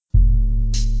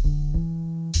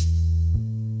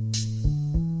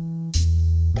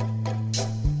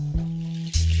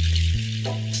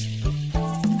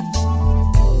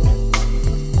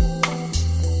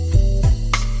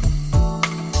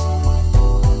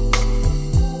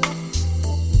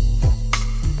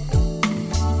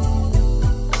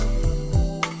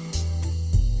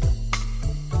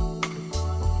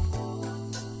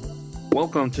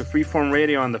welcome to Freeform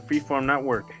Radio on the Freeform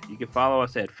Network. You can follow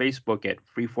us at Facebook at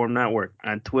Freeform Network,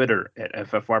 on Twitter at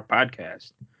FFR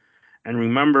Podcast. And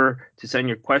remember to send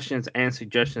your questions and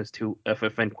suggestions to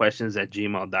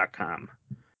ffnquestions@gmail.com.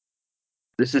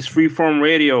 This is Freeform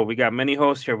Radio. We got many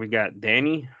hosts here. We got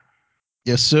Danny.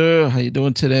 Yes, sir. How you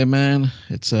doing today, man?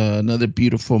 It's another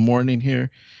beautiful morning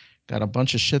here. Got a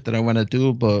bunch of shit that I want to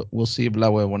do, but we'll see if La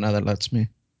Huevonada lets me.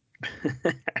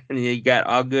 And you got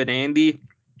All Good Andy.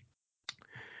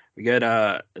 We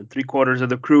got three-quarters of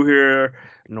the crew here.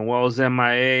 Noel's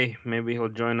MIA. Maybe he'll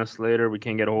join us later. We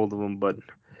can't get a hold of him, but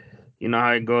you know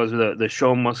how it goes. The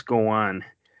show must go on.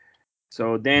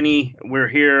 So, Danny, we're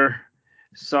here.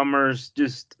 Summer's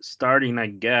just starting, I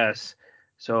guess.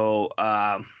 So,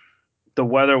 the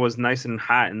weather was nice and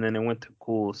hot, and then it went to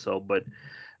cool. So, but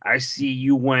I see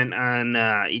you went on.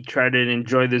 You tried to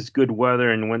enjoy this good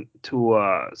weather and went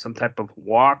to some type of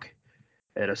walk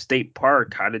at a state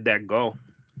park. How did that go?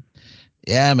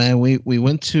 Yeah, man. We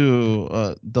went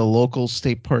to the local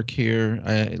state park here.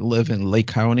 I live in Lake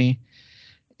County,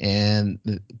 and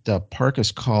the park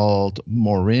is called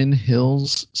Marin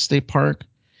Hills State Park.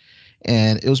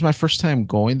 And it was my first time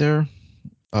going there.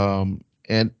 And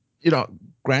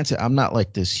granted, I'm not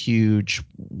like this huge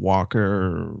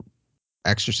walker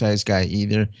exercise guy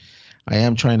either. I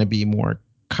am trying to be more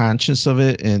conscious of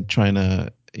it and trying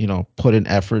to, put an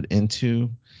effort into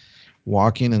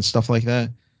walking and stuff like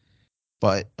that.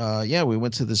 But yeah, we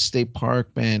went to the state park,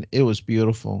 man. It was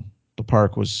beautiful. The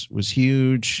park was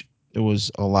huge. It was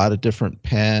a lot of different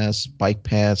paths, bike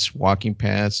paths, walking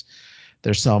paths.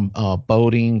 There's some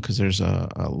boating because there's a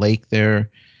lake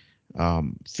there,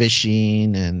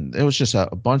 fishing, and there was just a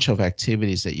bunch of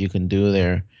activities that you can do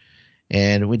there.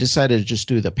 And we decided to just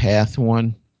do the path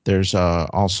one. There's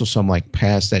also some like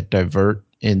paths that divert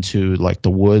into like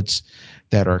the woods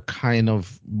that are kind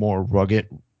of more rugged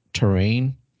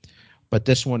terrain. But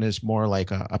this one is more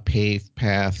like a paved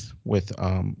path with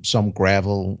some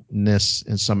gravelness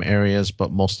in some areas,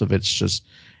 but most of it's just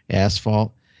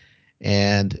asphalt.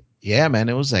 And yeah, man,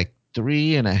 it was like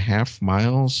 3.5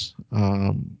 miles.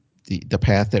 The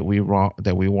path that we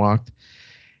walked,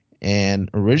 and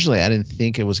originally, I didn't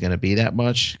think it was going to be that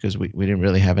much because we didn't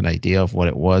really have an idea of what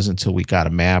it was until we got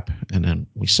a map. And then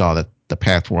we saw that the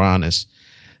path we're on is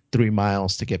 3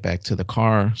 miles to get back to the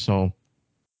car. So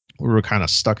we were kind of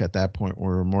stuck at that point. We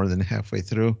were more than halfway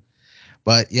through.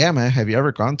 But yeah, man, have you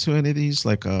ever gone to any of these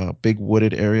like big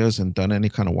wooded areas and done any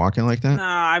kind of walking like that?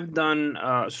 Nah, I've done.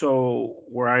 So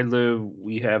where I live,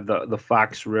 we have the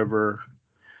Fox River.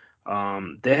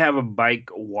 They have a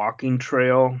bike walking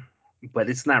trail, but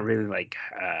it's not really like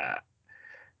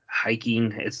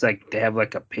hiking. It's like they have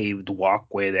like a paved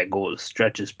walkway that goes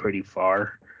stretches pretty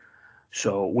far.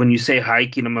 So when you say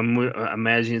hiking,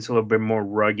 imagining it's a little bit more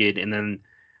rugged. And then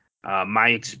my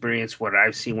experience, what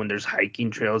I've seen when there's hiking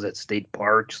trails at state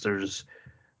parks, there's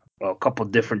a couple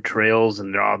different trails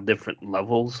and they're all different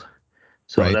levels.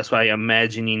 So Right. that's why I'm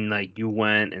imagining like you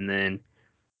went and then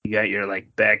you got your like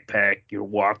backpack, your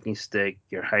walking stick,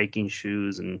 your hiking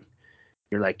shoes, and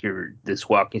you're like your this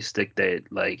walking stick that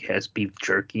like has beef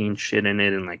jerky and shit in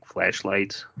it and like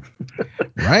flashlights.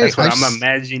 Right. That's what I'm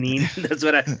imagining. That's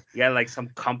what you got like some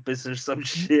compass or some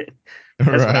shit.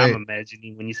 That's what I'm Right.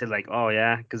 imagining when you said like, oh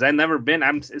yeah, because I've never been.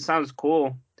 It sounds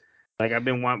cool. Like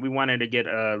we wanted to get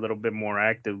a little bit more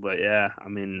active, but yeah, I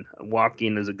mean,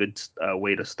 walking is a good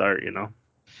way to start.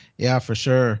 Yeah, for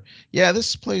sure. Yeah,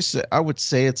 this place, I would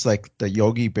say it's like the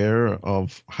Yogi Bear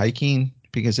of hiking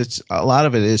because it's a lot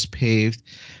of it is paved.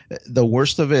 The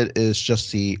worst of it is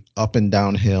just the up and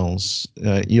down hills.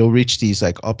 You'll reach these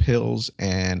like up hills,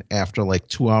 and after like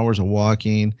 2 hours of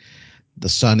walking, the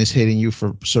sun is hitting you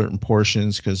for certain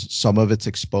portions because some of it's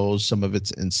exposed, some of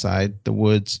it's inside the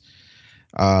woods.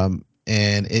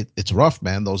 And it's rough,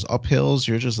 man. Those uphills,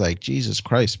 you're just like, Jesus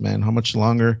Christ, man, how much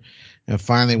longer? And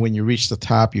finally, when you reach the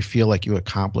top, you feel like you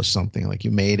accomplished something, like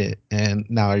you made it. And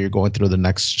now you're going through the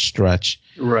next stretch.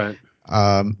 Right.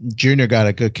 Junior got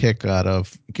a good kick out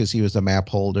of because he was the map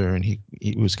holder and he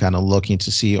was kind of looking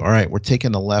to see, all right, we're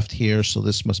taking a left here. So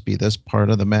this must be this part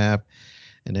of the map.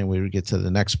 And then we would get to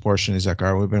the next portion. He's like,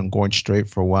 all right, we've been going straight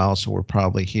for a while. So we're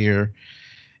probably here.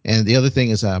 And the other thing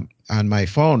is, on my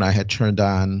phone, I had turned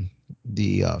on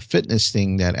the fitness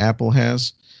thing that Apple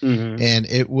has, Hmm. and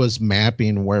it was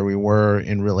mapping where we were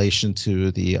in relation to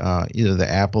the either the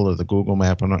Apple or the Google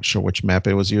map. I'm not sure which map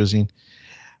it was using,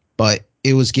 but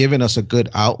it was giving us a good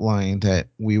outline that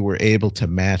we were able to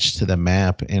match to the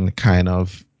map and kind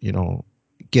of,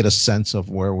 get a sense of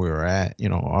where we were at.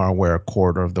 Are we're a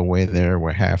quarter of the way there,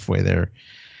 we're halfway there,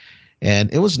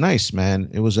 and it was nice, man.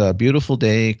 It was a beautiful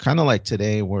day, kind of like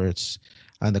today, where it's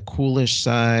on the coolish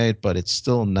side, but it's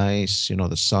still nice. You know,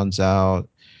 the sun's out.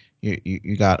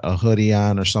 You got a hoodie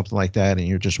on or something like that, and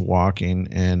you're just walking,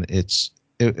 and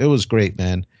it was great,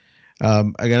 man.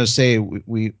 I gotta say,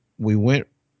 we went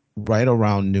right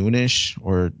around noonish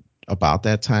or about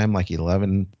that time, like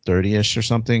 11:30 ish or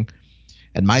something.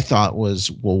 And my thought was,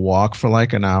 we'll walk for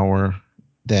like an hour,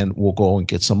 then we'll go and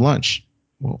get some lunch.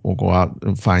 We'll go out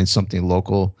and find something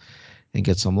local and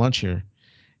get some lunch here.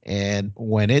 And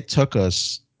when it took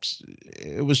us,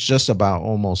 it was just about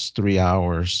almost 3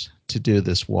 hours to do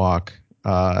this walk,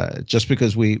 just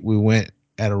because we went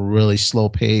at a really slow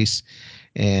pace.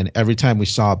 And every time we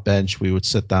saw a bench, we would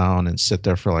sit down and sit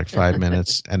there for like 5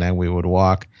 minutes, and then we would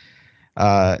walk.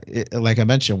 Like I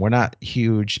mentioned, we're not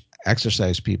huge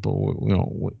exercise people.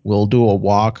 We'll do a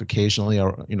walk occasionally,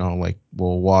 or like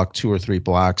we'll walk 2 or 3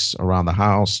 blocks around the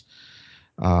house,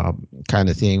 kind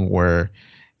of thing. Where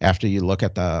after you look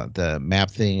at the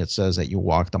map thing, it says that you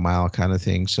walked a mile, kind of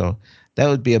thing. So that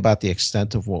would be about the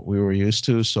extent of what we were used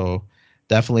to. So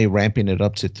definitely ramping it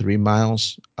up to 3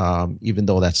 miles, even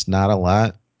though that's not a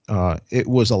lot. It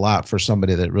was a lot for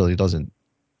somebody that really doesn't,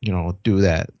 do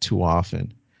that too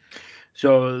often.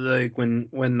 So like when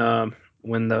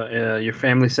the your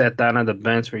family sat down on the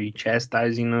bench, were you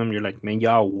chastising them? You're like, man,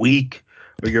 y'all weak,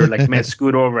 or you're like, man,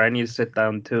 scoot over. I need to sit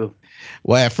down too.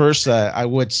 Well, at first, I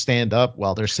would stand up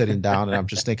while they're sitting down, and I'm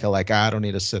just thinking like, I don't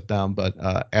need to sit down. But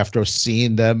after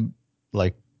seeing them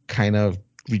like kind of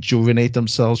rejuvenate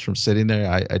themselves from sitting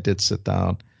there, I did sit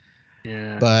down.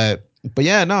 Yeah. But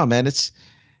yeah, no, man, it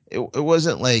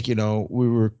wasn't like we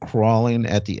were crawling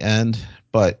at the end,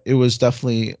 but it was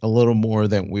definitely a little more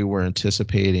than we were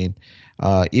anticipating.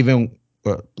 Even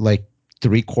like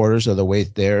 3/4 of the way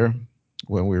there,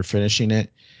 when we were finishing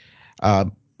it, I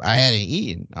hadn't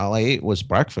eaten. All I ate was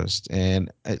breakfast, and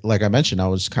like I mentioned, I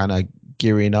was kind of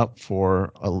gearing up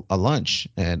for a lunch,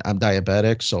 and I'm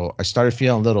diabetic, so I started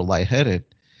feeling a little lightheaded,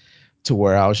 to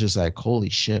where I was just like, "Holy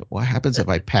shit! What happens if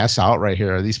I pass out right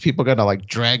here? Are these people gonna like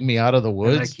drag me out of the You're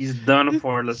like, woods?" he's done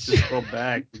for. Let's just go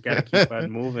back. We gotta keep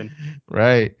on moving.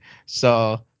 Right.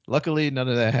 So luckily, none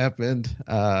of that happened.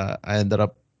 I ended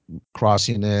up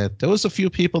crossing it. There was a few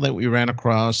people that we ran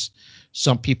across.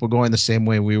 Some people going the same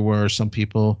way we were. Some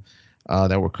people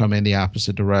that were coming the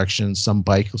opposite direction. Some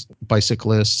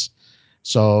bicyclists.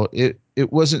 So it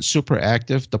wasn't super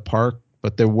active, the park,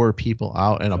 but there were people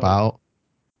out and So about.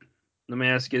 let me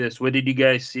ask you this: what did you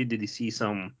guys see? Did you see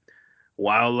some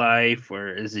wildlife, or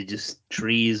is it just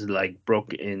trees like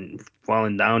broken,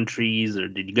 falling down trees, or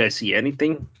did you guys see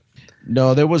anything?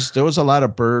 No, there was a lot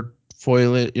of bird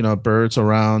foliage, birds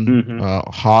around,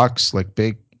 Mm-hmm. hawks, like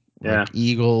big, Yeah. like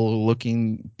eagle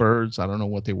looking birds. I don't know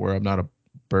what they were. I'm not a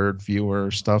bird viewer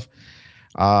or stuff.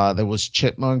 There was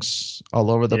chipmunks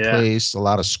all over the Yeah. place, a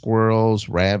lot of squirrels,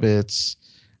 rabbits.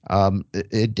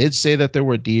 It did say that there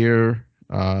were deer,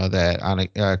 that on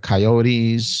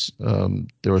coyotes.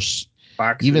 There was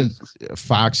even Foxes.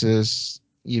 foxes,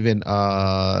 even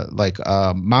like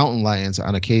mountain lions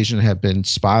on occasion have been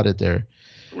spotted there.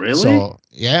 Really? So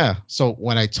yeah, so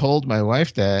when I told my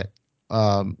wife that,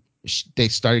 they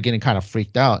started getting kind of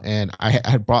freaked out, and I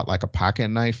had brought like a pocket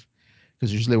knife,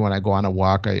 because usually when I go on a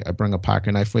walk, I bring a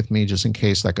pocket knife with me just in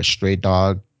case like a stray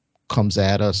dog comes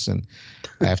at us and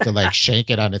I have to like shake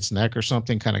it on its neck or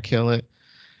something, kind of kill it.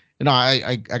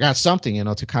 I got something,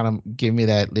 to kind of give me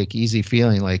that like easy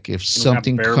feeling, like if You don't got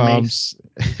something bear mace?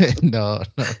 comes. No,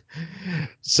 no.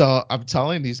 So I'm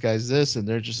telling these guys this, and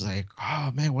they're just like, "Oh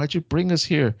man, why'd you bring us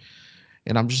here?"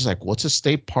 And I'm just like, "What's a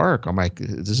state park?" I'm like,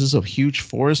 "This is a huge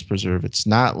forest preserve. It's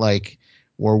not like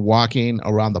we're walking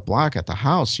around the block at the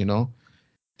house.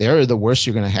 There, the worst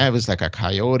you're gonna have is like a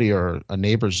coyote or a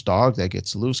neighbor's dog that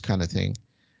gets loose, kind of thing.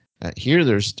 Here,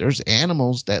 there's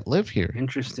animals that live here,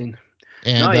 Interesting.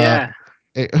 No, and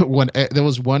yeah. when there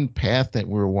was one path that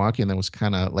we were walking that was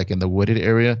kind of like in the wooded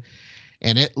area,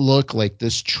 and it looked like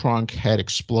this trunk had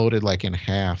exploded like in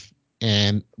half,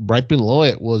 and right below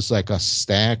it was like a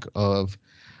stack of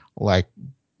like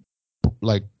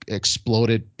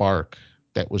exploded bark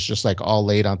that was just like all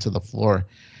laid onto the floor.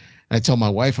 And I tell my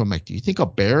wife, I'm like, "Do you think a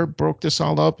bear broke this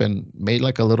all up and made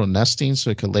like a little nesting so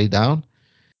it could lay down?"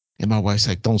 And my wife's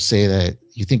like, "Don't say that.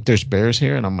 You think there's bears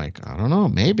here?" And I'm like, "I don't know,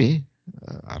 maybe.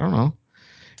 I don't know."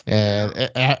 And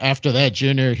Yeah. after that,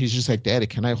 Junior, he's just like, "Daddy,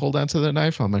 can I hold on to the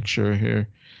knife?" I'm like, "Sure, here."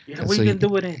 You're like, And what are so you he, gonna do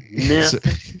with it? so,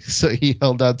 Nothing. so he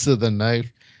held on to the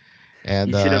knife,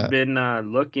 and You should have been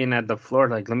looking at the floor,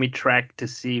 like, let me track to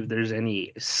see if there's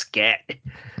any scat.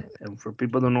 And for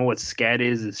people who don't know what scat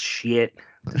is shit,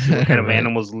 to see what kind of right.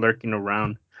 animals lurking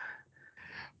around.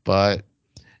 But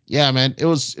Yeah, man, it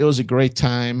was a great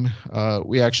time.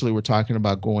 We actually were talking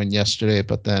about going yesterday,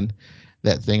 but then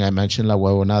that thing I mentioned, La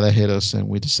Huevonada, hit us, and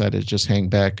we decided to just hang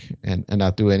back and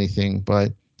not do anything.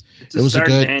 But It's it a was a start,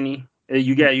 good. Danny.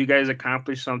 You guys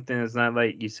accomplished something. It's not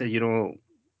like you said you're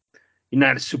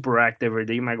not super active every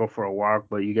day. You might go for a walk,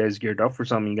 but you guys geared up for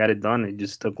something. You got it done. It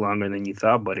just took longer than you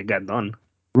thought, but it got done.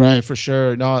 Right, for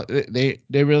sure. No, they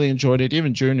really enjoyed it.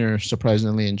 Even Junior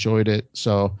surprisingly enjoyed it.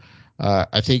 So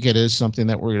I think it is something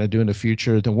that we're going to do in the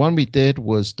future. The one we did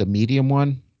was the medium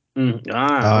one,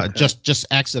 Okay. just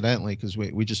accidentally because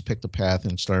we just picked a path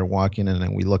and started walking, and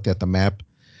then we looked at the map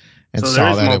and So there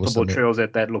saw is that it was multiple trails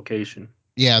at that location.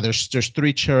 yeah. There's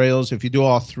three trails. If you do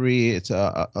all three, it's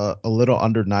a little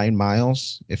under 9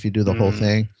 miles if you do the whole Mm.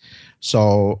 thing.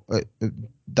 So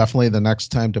definitely the next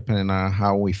time, depending on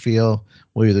how we feel,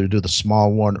 we'll either do the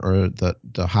small one or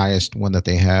the highest one that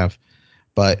they have.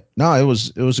 But no, it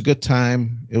was a good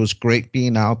time. It was great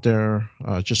being out there,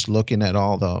 just looking at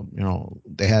all the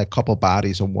they had a couple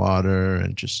bodies of water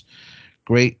and just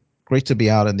great to be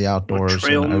out in the A outdoors. And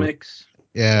trail mix.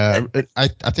 yeah, I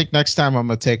think next time I'm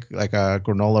gonna take like a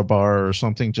granola bar or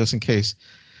something just in case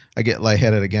I get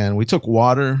lightheaded again. We took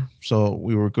water, so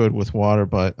we were good with water,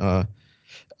 but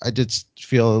I did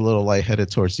feel a little lightheaded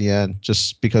towards the end,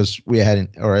 just because we hadn't,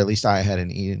 or at least I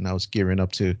hadn't eaten. I was gearing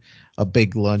up to a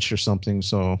big lunch or something.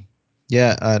 So,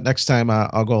 yeah, next time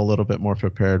I'll go a little bit more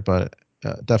prepared, but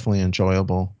definitely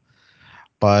enjoyable.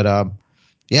 But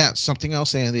yeah, something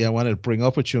else, Andy, I wanted to bring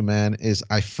up with you, man, is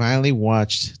I finally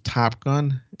watched Top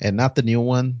Gun, and not the new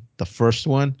one, the first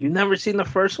one. You never seen the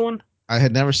first one? I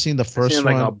had never seen the I've seen it first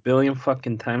like a one. billion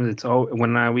fucking times. It's all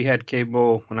we had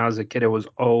cable when I was a kid. It was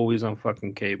always on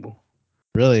fucking cable.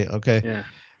 Really? Okay. Yeah.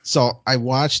 So I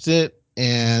watched it,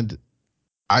 and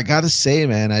I gotta say,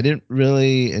 man, I didn't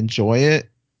really enjoy it.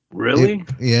 Really?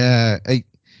 Yeah,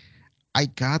 I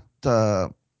got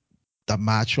the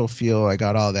macho feel. I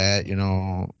got all that,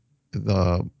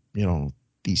 the you know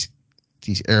these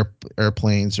these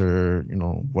airplanes or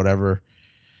whatever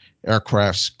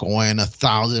aircrafts going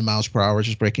 1,000 miles per hour,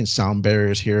 just breaking sound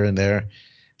barriers here and there.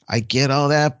 I get all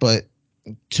that, but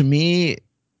to me,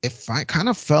 if I kind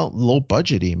of felt low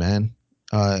budgety, man.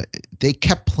 Uh, they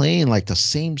kept playing like the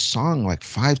same song like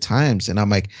 5 times, and I'm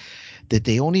like, did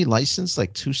they only license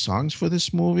like two songs for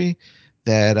this movie?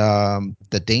 That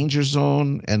the Danger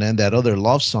Zone and then that other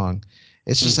love song.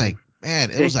 It's just Hmm. like,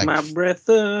 man, it was Take like my breath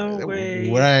away.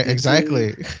 right,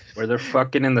 exactly. Where they're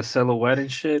fucking in the silhouette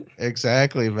and shit.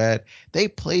 Exactly, man. They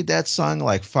played that song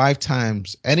like 5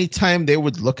 times. Anytime they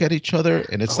would look at each other,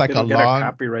 and I it's hope like we a don't get a long.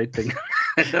 copyright thing.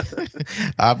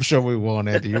 I'm sure we won't,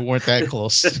 Andy. You weren't that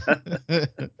close.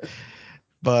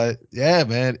 But yeah,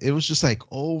 man, it was just like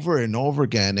over and over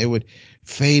again. It would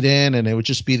fade in and it would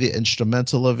just be the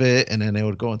instrumental of it. And then it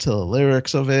would go into the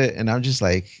lyrics of it. And I'm just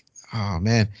like, oh,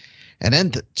 man. And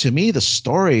then to me, the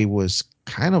story was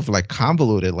kind of like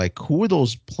convoluted. Like, who were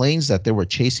those planes that they were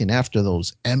chasing after,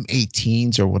 those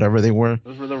M-18s or whatever they were?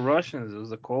 Those were the Russians. It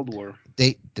was the Cold War.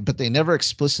 But they never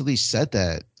explicitly said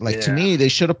that. Like, to Yeah. me, they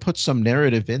should have put some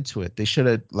narrative into it. They should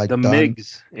have The like done,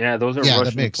 MiGs. Yeah, those are yeah, the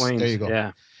Russian mix. There planes. you go.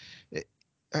 Yeah.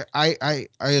 I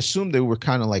assume they were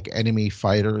kind of like enemy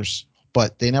fighters,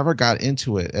 but they never got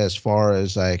into it as far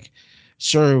as like,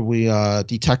 sir, we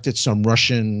detected some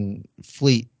Russian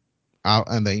fleet out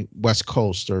on the west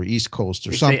coast or east coast or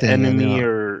They say something, and enemy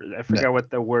or I n- forgot what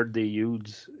the word they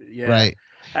use. Yeah. right.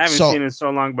 I haven't So seen it so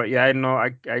long, but yeah, I know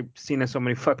I've seen it so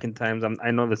many fucking times.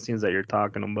 I know the scenes that you're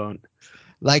talking about.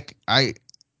 like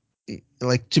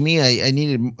to me, I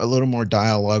needed a little more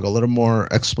dialogue, a little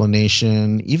more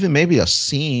explanation, even maybe a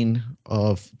scene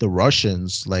of the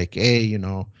Russians, like, hey,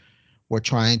 we're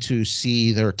trying to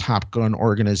see their Top Gun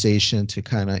organization to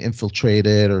kind of infiltrate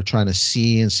it, or trying to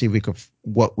see if we could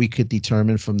what we could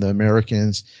determine from the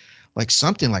Americans, like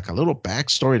something like a little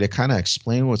backstory to kind of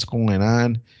explain what's going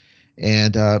on.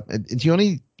 And the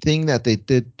only thing that they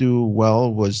did do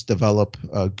well was develop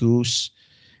Goose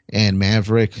and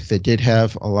Maverick. They did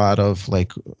have a lot of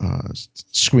like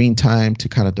screen time to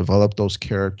kind of develop those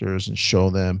characters and show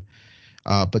them.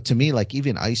 But to me, like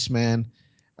even Iceman,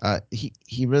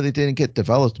 he really didn't get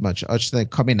developed much. Other than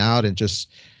coming out and just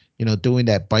doing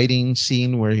that biting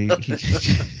scene where he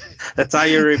That's how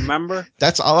you remember?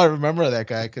 that's all I remember of that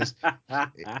guy. Because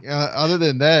other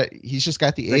than that, he's just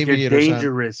got the Like you're aviators on.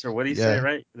 dangerous, or what do you say, Yeah,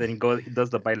 right? Then he does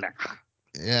the bite like.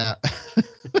 yeah.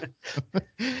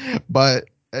 But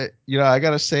I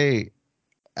gotta say,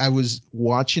 I was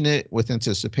watching it with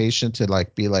anticipation to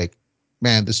like be like,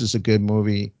 man, this is a good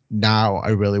movie. Now I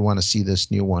really want to see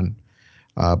this new one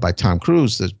by Tom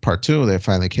Cruise, the part two that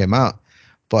finally came out.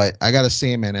 But I gotta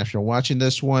say, man, after watching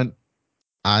this one,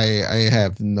 I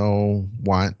have no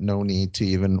need to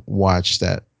even watch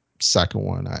that second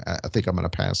one. I think I'm gonna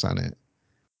pass on it.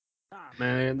 Nah,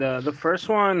 man, the first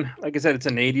one, like I said, it's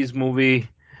an '80s movie.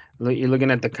 You're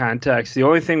looking at the context. The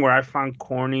only thing where I found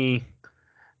corny,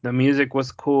 the music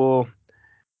was cool.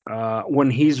 When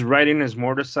he's riding his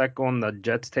motorcycle and the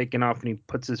jet's taking off and he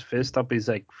puts his fist up, he's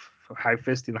like high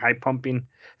fisting, high pumping,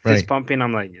 fist Right, pumping.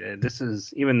 I'm like, this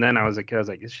is even then I was a kid. I was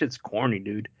like, this shit's corny,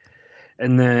 dude.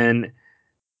 And then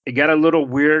it got a little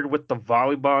weird with the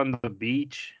volleyball on the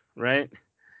beach, right?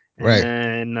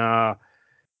 And right,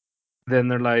 then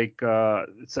they're like,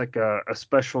 it's like a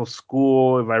special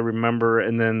school if I remember.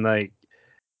 And then like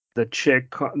the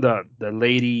chick, the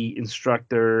lady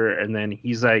instructor, and then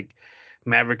he's like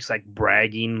Maverick's like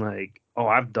bragging like, "Oh,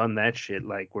 I've done that shit."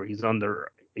 Like where he's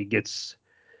under, he gets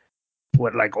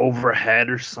what like overhead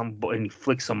or some, and he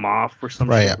flicks him off or some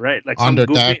right. shit, right? Like some Under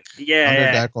deck, goofy, yeah, under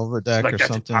yeah. deck, over deck, Like or that's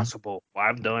something. impossible. Well,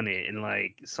 I've done it, and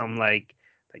like some like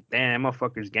damn,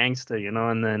 motherfucker's gangster, you know.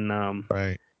 And then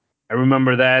Right, I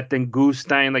remember that. Then Goose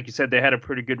Stein, like you said, they had a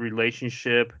pretty good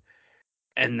relationship,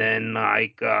 and then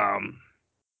like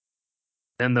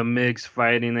then the mix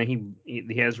fighting, and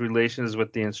he has relations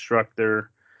with the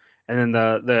instructor, and then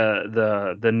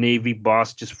the Navy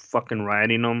boss just fucking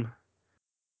riding him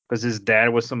because his dad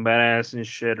was some badass and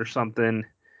shit or something.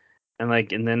 And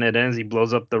like, and then it ends. He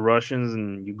blows up the Russians,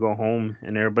 and you go home,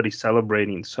 and everybody's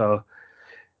celebrating. So,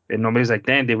 and nobody's like,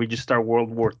 "Damn, did we just start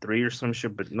World War III or some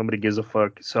shit?" But nobody gives a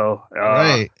fuck. So,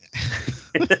 right.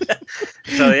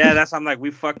 so yeah, that's I'm like,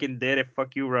 we fucking did it.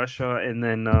 Fuck you, Russia. And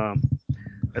then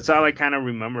that's all I kind of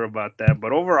remember about that.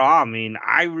 But overall, I mean,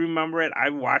 I remember it. I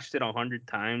watched it 100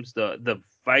 times. The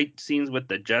fight scenes with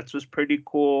the Jets was pretty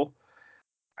cool.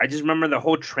 I just remember the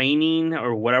whole training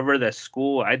or whatever, the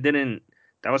school. I didn't.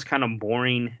 That was kind of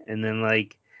boring. And then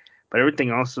like, but everything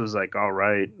else was like all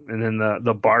right. And then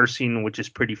the bar scene, which is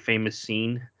pretty famous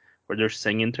scene where they're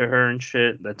singing to her and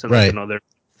shit. That's like Right. another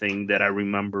thing that I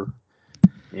remember.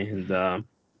 And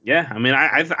yeah, I mean,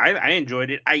 I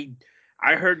enjoyed it.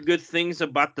 I heard good things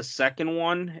about the second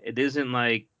one. It isn't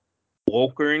like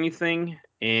woke or anything,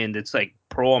 and it's like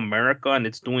pro America, and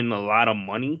it's doing a lot of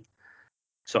money.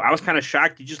 So I was kind of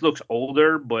shocked. He just looks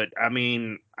older, but I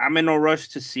mean, I'm in no rush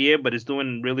to see it. But it's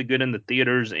doing really good in the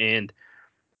theaters, and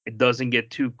it doesn't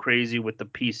get too crazy with the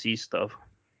PC stuff.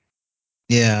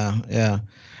 Yeah, yeah.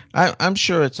 I'm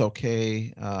sure it's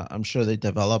okay. I'm sure they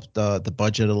developed the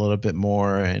budget a little bit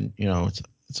more, and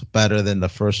it's better than the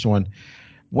first one.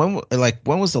 When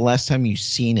was the last time you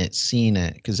seen it? Seen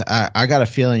it? Because I got a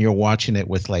feeling you're watching it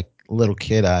with like little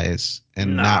kid eyes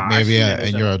and not Nah, I've maybe seen it as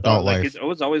in an your adult adult. Like life. it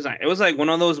was always on. It was like one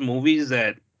of those movies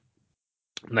that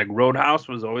like Roadhouse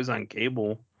was always on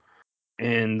cable,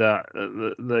 and I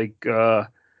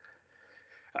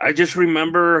just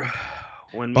remember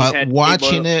when we But had cable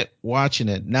watching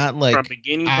it, not from like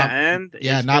beginning to end.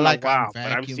 yeah, It's not been a like I'm while,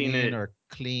 but I've seen vacuuming it. or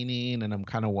cleaning and I'm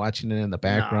kind of watching it in the Nah,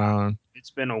 background.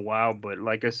 it's been a while, but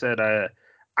like I said,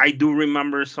 I do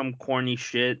remember some corny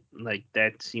shit like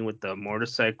that scene with the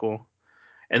motorcycle,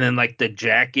 and then like the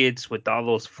jackets with all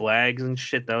those flags and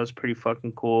shit. That was pretty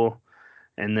fucking cool.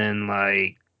 And then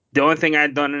like the only thing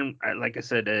I've done, like I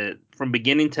said, from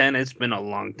beginning to end, it's been a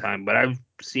long time, but I've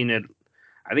seen it.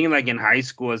 I think like in high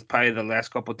school is probably the last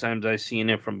couple times I've seen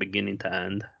it from beginning to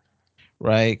end.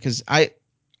 Right? Because I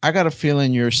got a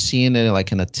feeling you're seeing it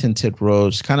like in a tinted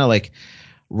rose, kind of like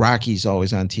Rocky's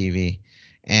always on TV,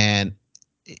 and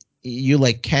you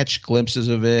like catch glimpses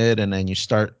of it, and then you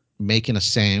start making a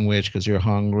sandwich because you're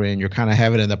hungry, and you're kind of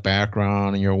have it in the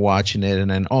background, and you're watching it,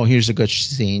 and then oh, here's a good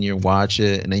scene, you watch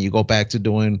it, and then you go back to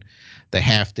doing the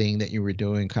half thing that you were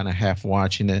doing, kind of half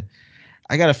watching it.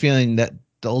 I got a feeling that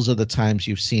those are the times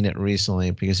you've seen it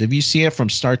recently because if you see it from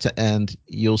start to end,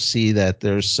 you'll see that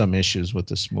there's some issues with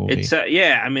this movie. It's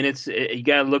yeah, I mean you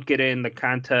gotta look at it in the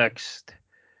context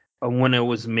of when it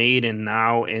was made and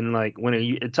now, and like when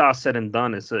it's all said and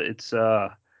done, it's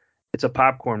a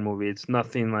popcorn movie. It's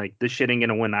nothing like this shit ain't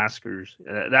gonna win Oscars.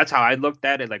 That's how I looked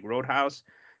at it. Like Roadhouse,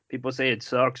 people say it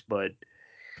sucks, but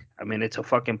I mean it's a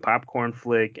fucking popcorn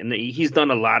flick. And he's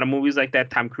done a lot of movies like that.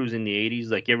 Tom Cruise in the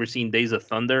 '80s. Like you ever seen Days of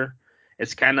Thunder?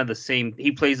 It's kind of the same.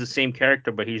 He plays the same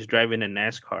character, but he's driving a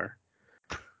NASCAR,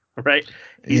 right?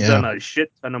 He's Yeah. done a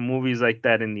shit ton of movies like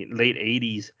that in the late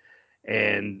 '80s,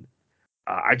 and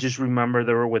I just remember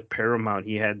they were with Paramount.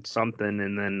 He had something,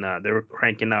 and then they were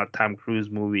cranking out Tom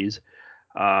Cruise movies.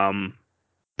 Um,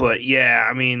 but yeah,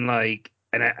 I mean, like,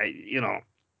 and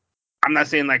I'm not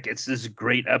saying like it's this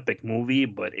great epic movie,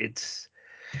 but it's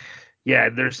yeah,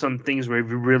 there's some things where if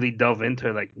you really delve into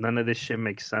it, like none of this shit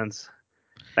makes sense.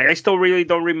 Like, I still really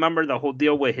don't remember the whole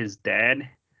deal with his dad.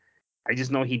 I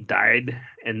just know he died,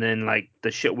 and then like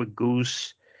the shit with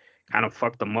Goose kind of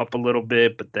fucked him up a little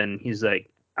bit. But then he's like,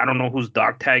 I don't know whose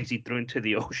dog tags he threw into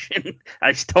the ocean.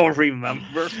 I still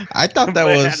remember, I thought that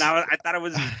but was I thought it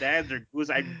was his dad's or Goose.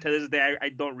 I to this day I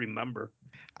don't remember.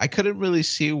 I couldn't really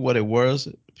see what it was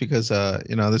because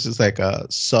this is like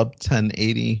a sub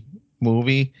 1080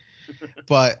 movie.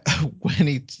 But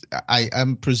when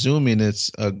I'm presuming it's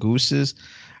Goose's.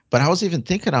 But I was even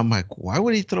thinking, I'm like, why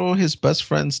would he throw his best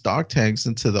friend's dog tags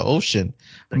into the ocean?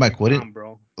 I'm Like, like, what come it on, bro,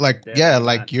 you're like, dead. yeah, I'm not.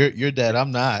 like you're dead,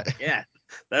 I'm not. Yeah,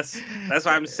 that's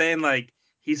why I'm saying like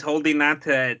he's holding on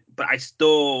to it, but I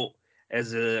still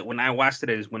as a when I watched it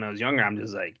as when I was younger, I'm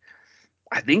just like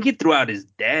I think he threw out his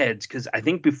dad's because I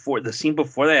think before the scene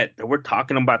before that they were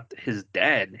talking about his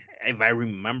dad, if I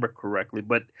remember correctly.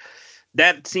 But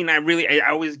that scene, I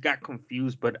always got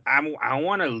confused. But I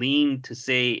want to lean to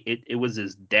say it was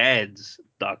his dad's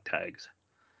dog tags.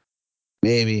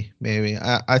 Maybe.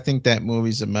 I think that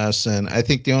movie's a mess, and I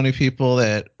think the only people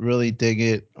that really dig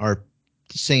it are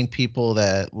the same people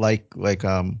that like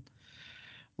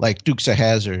Dukes of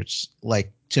Hazards.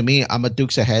 Like to me, I'm a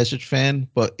Dukes of Hazard fan,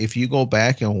 but if you go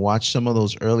back and watch some of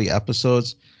those early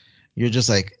episodes, you're just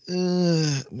like,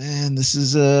 man, this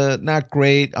is not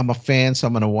great. I'm a fan, so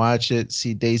I'm gonna watch it,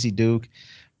 see Daisy Duke,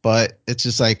 but it's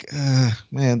just like,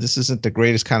 man, this isn't the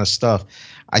greatest kind of stuff.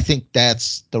 I think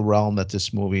that's the realm that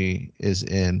this movie is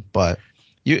in. But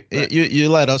But you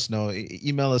let us know.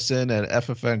 Email us in at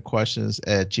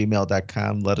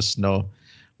ffnquestions@gmail.com. Let us know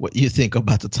what you think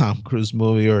about the Tom Cruise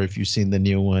movie or if you've seen the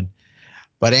new one.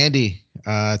 But Andy,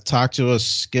 talk to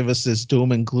us. Give us this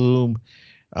doom and gloom.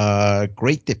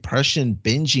 Great Depression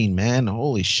binging, man.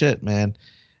 Holy shit, man.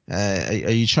 Are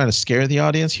you trying to scare the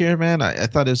audience here, man? I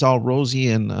thought it was all rosy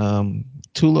and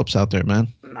tulips out there, man.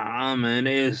 nah, man,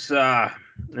 it's not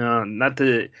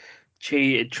to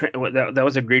that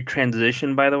was a great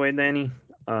transition, by the way, Danny.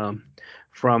 Um,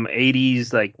 from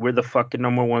 '80s, like we're the fucking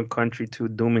number one country to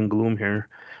doom and gloom here.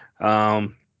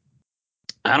 Um,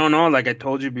 I don't know. Like I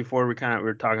told you before, we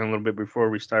were talking a little bit before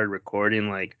we started recording.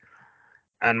 Like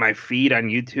on my feed on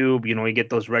YouTube, you get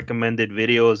those recommended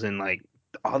videos, and like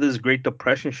all this Great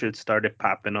Depression shit started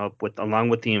popping up with along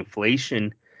with the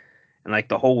inflation, and like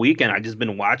the whole weekend, I just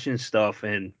been watching stuff,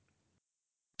 and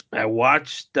I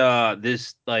watched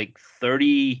this like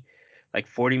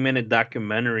 40-minute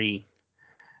documentary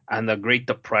on the Great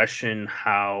Depression,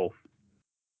 how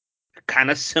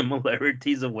kind of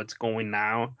similarities of what's going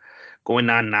on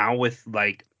now with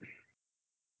like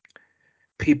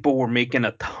people were making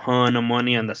a ton of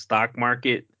money on the stock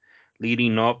market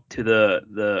leading up to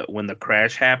the when the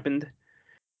crash happened.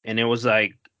 And it was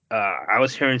like I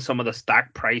was hearing some of the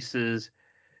stock prices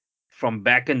from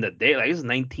back in the day, like it was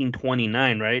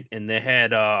 1929, right? And they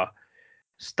had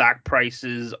stock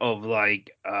prices of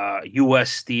like US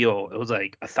Steel. It was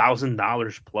like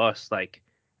 $1,000 plus. Like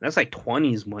that's like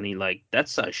 20s money. Like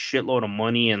that's a shitload of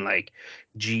money. And like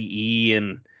GE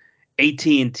and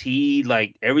AT&T,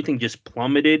 like everything just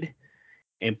plummeted,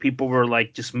 and people were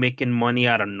like just making money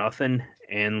out of nothing.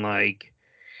 And like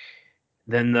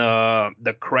then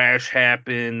the crash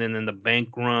happened, and then the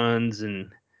bank runs,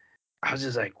 and I was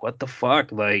just like, what the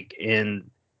fuck? Like, and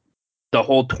the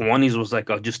whole 20s was like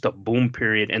just a boom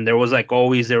period, and there was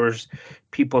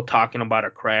people talking about a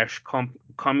crash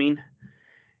coming.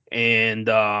 And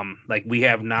like we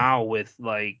have now with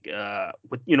like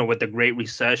with the Great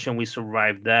Recession, we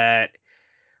survived that.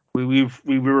 We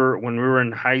were when we were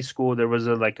in high school, there was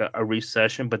a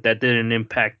recession, but that didn't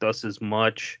impact us as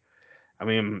much. I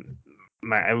mean,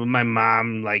 my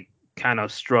mom like kind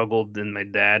of struggled, and my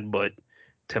dad, but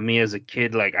to me as a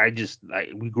kid, like I just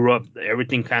like we grew up,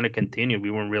 everything kind of continued. We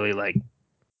weren't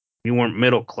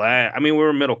middle class. I mean, we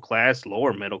were middle class,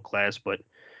 lower middle class, but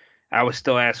I would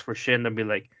still ask for shit, and they'd be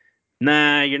like,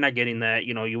 "Nah, you're not getting that.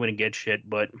 You wouldn't get shit."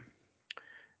 But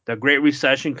the Great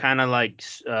Recession kind of like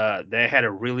that had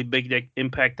a really big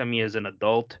impact on me as an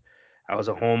adult. I was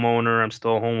a homeowner. I'm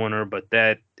still a homeowner, but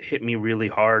that hit me really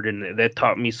hard, and that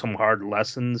taught me some hard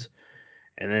lessons.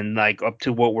 And then like up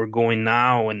to what we're going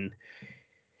now, and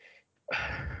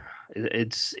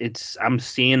it's I'm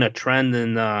seeing a trend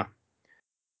in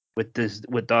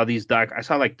with all these I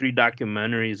saw like three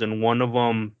documentaries, and one of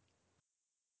them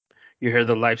you hear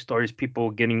the life stories, people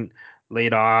getting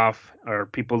laid off or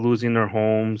people losing their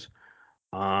homes.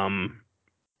 Um,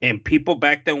 And people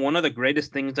back then, one of the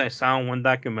greatest things I saw in one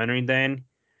documentary, then,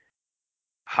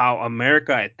 how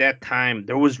America at that time,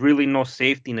 there was really no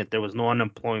safety net. There was no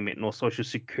unemployment, no social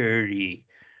security.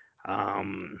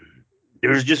 Um,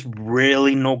 there's just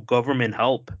really no government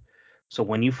help. So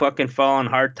when you fell on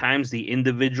hard times, the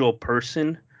individual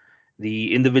person,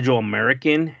 the individual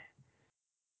American,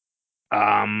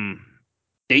 Um,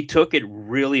 they took it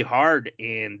really hard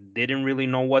and didn't really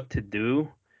know what to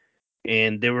do,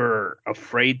 and they were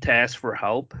afraid to ask for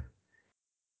help.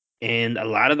 And a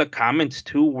lot of the comments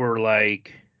too were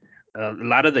like, a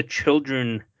lot of the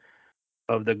children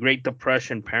of the Great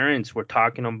Depression parents were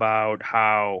talking about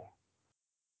how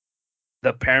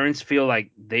the parents feel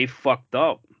like they fucked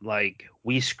up. Like,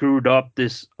 we screwed up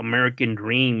this American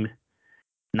dream.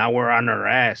 Now we're on our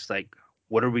ass. Like,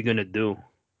 what are we gonna do?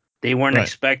 They weren't Right.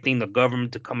 expecting the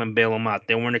government to come and bail them out.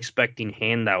 They weren't expecting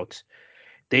handouts.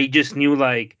 They just knew,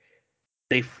 like,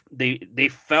 they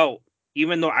felt,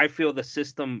 even though I feel the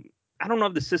system, I don't know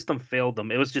if the system failed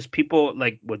them. It was just people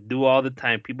like would do all the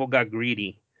time. People got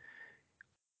greedy.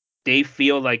 They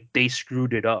feel like they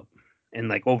screwed it up. And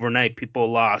like overnight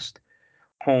people lost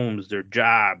homes, their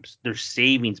jobs, their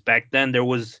savings. Back then, there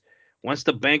was, once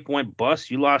the bank went bust,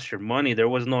 you lost your money. There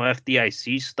was no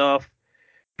FDIC stuff.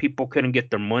 People couldn't get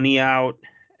their money out.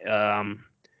 Um,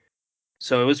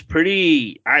 so it was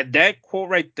pretty. That quote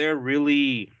right there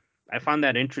really, I found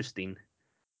that interesting.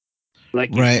 Like,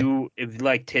 Right. if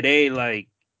like today, like,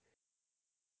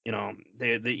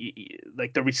 the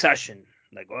like the recession,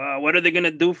 like, what are they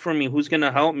gonna do for me? Who's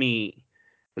gonna help me?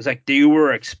 It's like they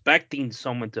were expecting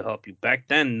someone to help you. Back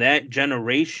then, that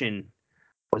generation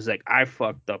was like, I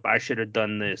fucked up. I should have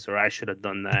done this or I should have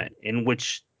done that. In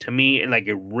which, to me, like,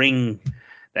 it ring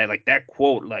that, like, that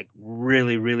quote like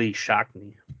really really shocked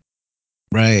me.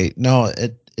 Right. No,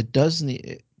 it does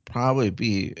need probably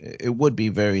be it would be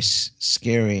very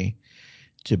scary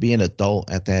to be an adult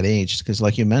at that age because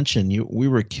like you mentioned, you we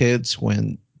were kids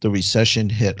when the recession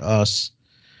hit us.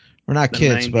 We're not The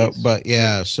kids, but 90s.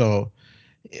 Yeah. yeah, so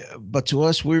yeah, but to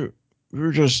us we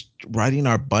were just riding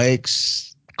our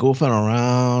bikes, goofing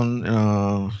around,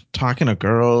 talking to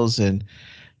girls, and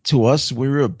to us we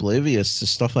were oblivious to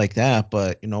stuff like that,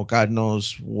 but God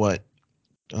knows what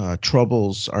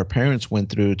troubles our parents went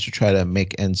through to try to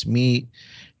make ends meet,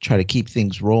 try to keep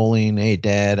things rolling. Hey,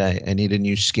 Dad, I need a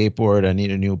new skateboard. I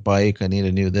need a new bike. I need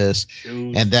a new this,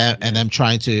 Shoes. and Yeah. them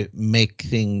trying to make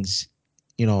things,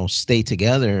 stay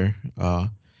together.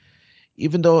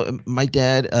 Even though my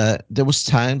dad, there was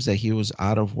times that he was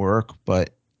out of work,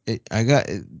 but I got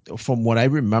from what I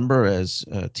remember as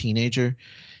a teenager,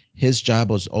 his job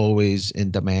was always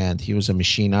in demand. He was a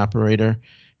machine operator,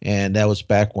 and that was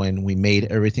back when we made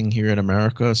everything here in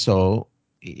America. So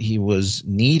he was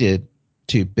needed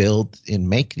to build and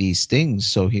make these things.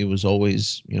 So he was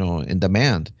always, in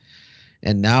demand.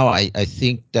 And now I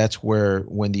think that's where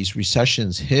when these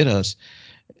recessions hit us,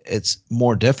 it's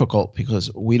more difficult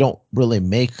because we don't really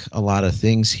make a lot of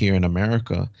things here in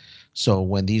America. So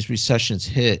when these recessions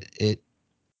hit, it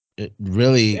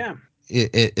really Yeah.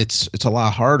 it's a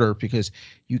lot harder because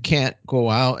you can't go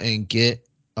out and get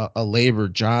a labor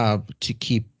job to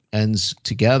keep ends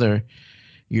together.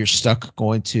 You're stuck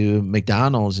going to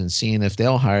McDonald's and seeing if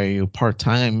they'll hire you part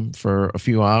time for a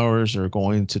few hours, or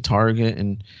going to Target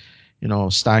and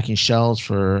stocking shelves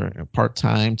for part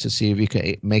time to see if you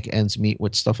can make ends meet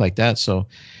with stuff like that. So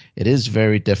it is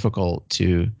very difficult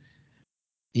to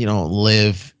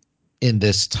live in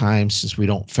this time since we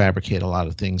don't fabricate a lot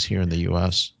of things here in the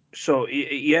U.S. So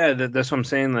yeah, that's what I'm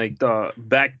saying. Like, the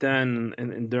back then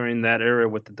and during that era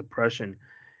with the depression,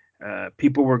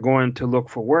 people were going to look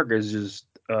for work. Is just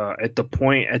at the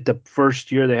point, at the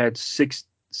first year they had six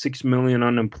million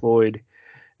unemployed,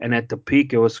 and at the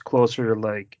peak it was closer to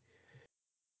like,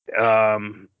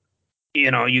 um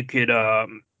you could,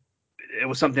 it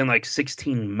was something like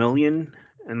 16 million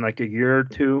in like a year or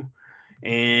two.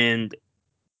 And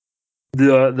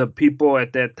the people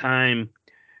at that time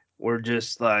were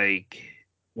just like,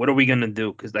 what are we going to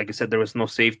do? Because like I said, there was no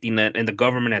safety net, and the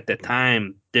government at that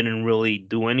time didn't really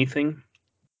do anything,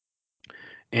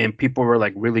 and people were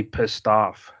like really pissed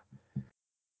off.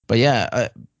 But yeah,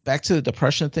 back to the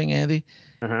depression thing, Andy.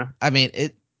 Uh-huh. I mean,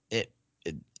 it it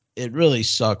it really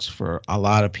sucks for a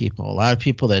lot of people. A lot of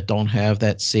people that don't have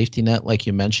that safety net, like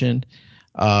you mentioned.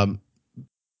 Um,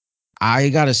 I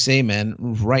gotta say, man,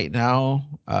 right now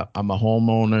I'm a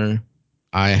homeowner.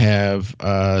 I have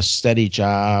a steady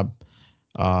job,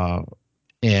 uh,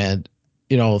 and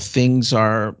things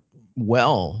are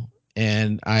well.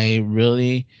 And I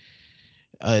really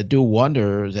do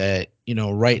wonder that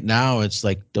right now it's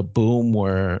like the boom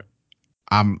where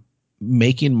I'm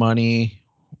making money.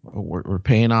 We're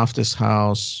paying off this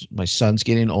house. My son's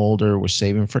getting older. We're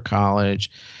saving for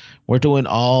college. We're doing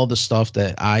all the stuff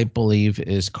that I believe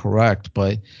is correct.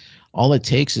 But all it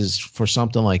takes is for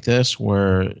something like this,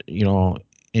 where,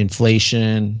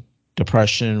 inflation,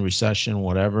 depression, recession,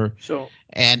 whatever, So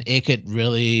and it could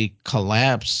really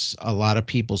collapse a lot of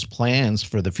people's plans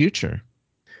for the future.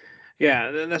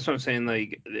 Yeah, that's what I'm saying.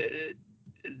 Like,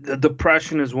 the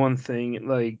depression is one thing.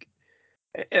 Like,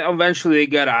 eventually they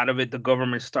got out of it. The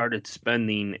government started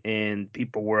spending, and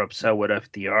people were upset with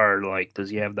FDR. Like, does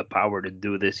he have the power to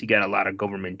do this? He got a lot of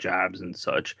government jobs and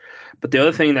such. But the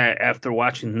other thing that after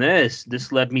watching this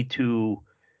led me to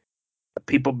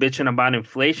people bitching about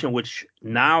inflation, which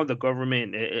now the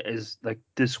government is like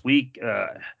this week.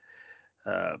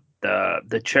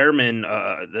 The chairman,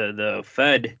 the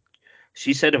Fed,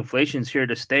 she said inflation's here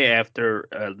to stay after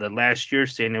the last year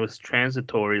saying it was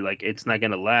transitory, like it's not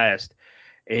gonna last.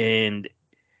 And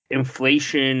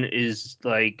inflation is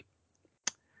like,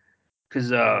 because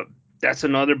that's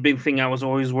another big thing I was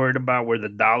always worried about, where the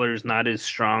dollar is not as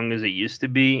strong as it used to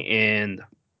be. And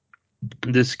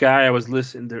this guy I was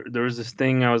listening, there was this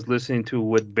thing I was listening to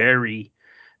with Barry,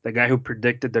 the guy who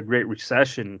predicted the Great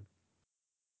Recession.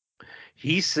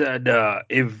 He said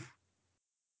if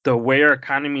the way our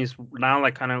economy is now,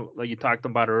 like kind of like you talked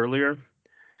about earlier,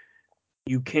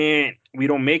 we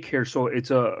don't make here, so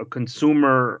it's a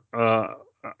consumer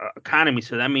economy.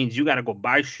 So that means you got to go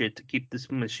buy shit to keep this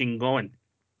machine going.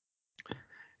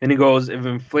 And he goes, if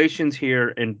inflation's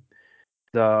here and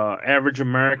the average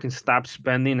American stops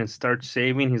spending and starts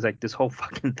saving, he's like, this whole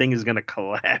fucking thing is gonna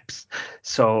collapse.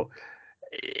 So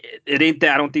it ain't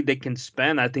that I don't think they can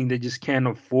spend. I think they just can't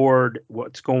afford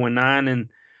what's going on. And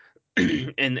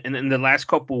and in the last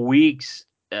couple of weeks,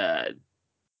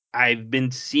 I've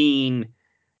been seeing.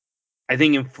 I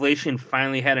think inflation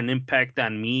finally had an impact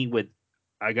on me. With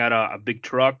I got a big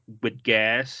truck with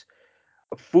gas.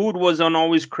 Food wasn't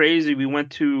always crazy. We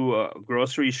went to a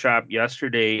grocery shop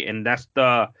yesterday, and that's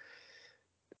the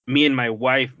me and my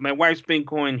wife. My wife's been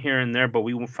going here and there, but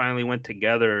we finally went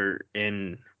together.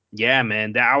 And yeah,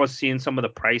 man, I was seeing some of the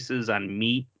prices on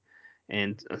meat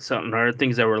and some other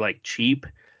things that were like cheap.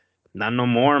 Not no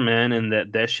more, man.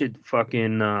 And that shit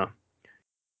fucking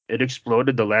it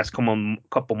exploded the last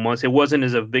couple months. It wasn't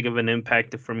as a big of an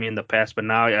impact for me in the past, but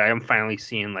now I am finally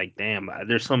seeing like, damn,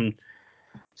 there's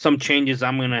some changes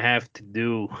I'm gonna have to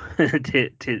do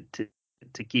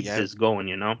to keep Yeah, this going.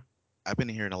 You know? I've been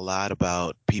hearing a lot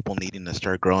about people needing to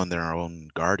start growing their own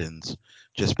gardens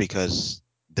just because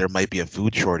there might be a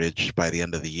food shortage by the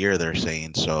end of the year, they're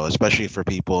saying. So, especially for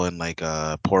people in like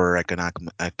poorer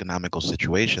economical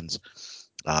situations,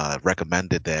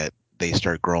 recommended that they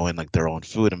start growing like their own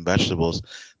food and vegetables.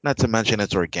 Not to mention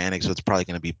it's organic, so it's probably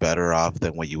going to be better off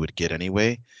than what you would get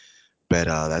anyway. But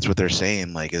that's what they're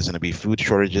saying. Like, there's going to be food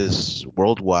shortages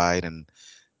worldwide and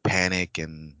panic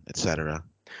and etc.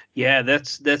 Yeah,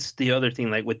 that's the other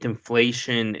thing. Like with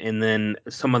inflation, and then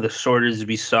some of the shortages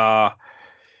we saw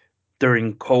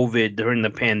during COVID, during the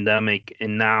pandemic,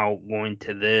 and now going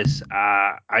to this.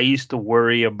 I used to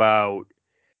worry about.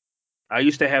 I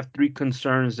used to have three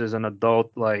concerns as an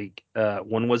adult. Like,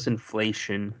 one was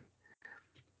inflation.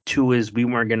 Two is we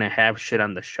weren't gonna have shit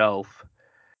on the shelf.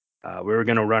 We were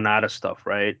gonna run out of stuff,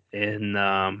 right? And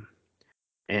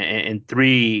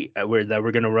three,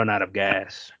 we're gonna run out of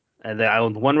gas.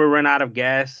 And when we run out of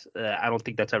gas, I don't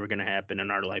think that's ever gonna happen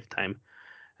in our lifetime.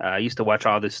 I used to watch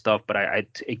all this stuff, but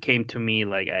it came to me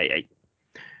like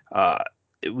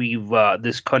we've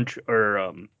this country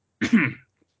or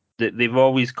they've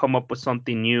always come up with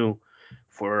something new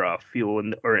for fuel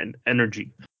and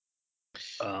energy.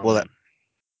 Well, Um,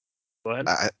 go ahead.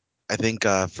 I I think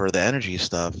for the energy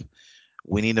stuff,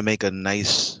 we need to make a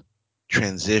nice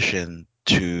transition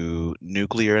to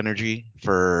nuclear energy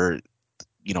for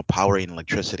powering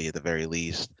electricity at the very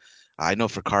least. I know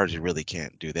for cars you really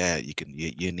can't do that.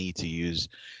 You need to use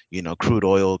crude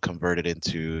oil converted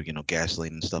into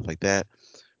gasoline and stuff like that.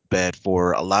 But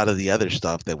for a lot of the other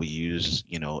stuff that we use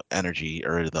energy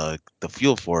or the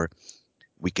fuel for,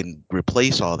 we can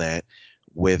replace all that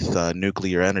with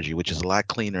nuclear energy, which is a lot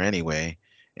cleaner anyway.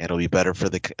 And it'll be better for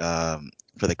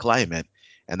the climate.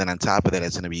 And then on top of that,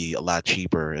 it's going to be a lot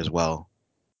cheaper as well.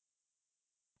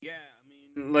 Yeah, I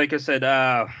mean, like I said,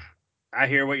 I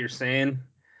hear what you're saying.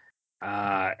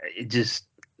 It just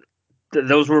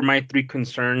those were my three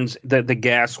concerns. The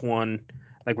gas one,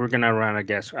 like we're gonna run out of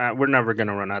gas. We're never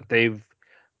gonna run out. They've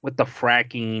with the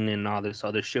fracking and all this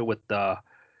other shit with the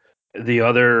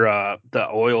other the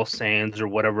oil sands or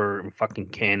whatever in fucking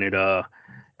Canada.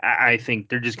 I think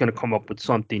they're just gonna come up with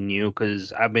something new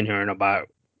because I've been hearing about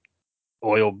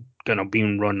oil gonna be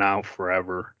run out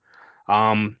forever.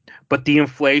 Um, but the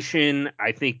inflation,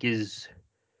 I think, is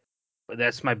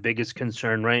that's my biggest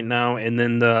concern right now. And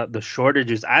then the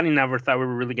shortages. I never thought we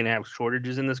were really gonna have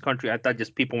shortages in this country. I thought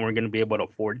just people weren't gonna be able to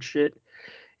afford shit.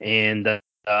 And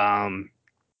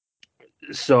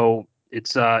so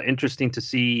it's interesting to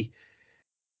see.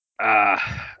 Uh,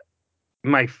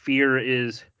 my fear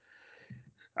is.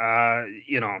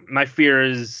 My fear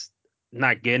is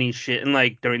not getting shit. And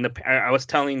like during I was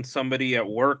telling somebody at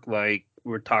work, like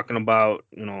we were talking about,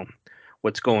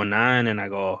 what's going on, and I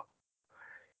go,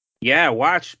 yeah,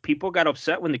 watch. People got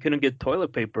upset when they couldn't get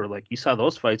toilet paper. Like you saw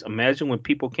those fights. Imagine when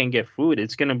people can't get food.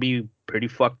 It's gonna be pretty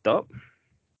fucked up.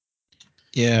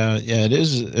 Yeah, yeah, it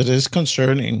is. It is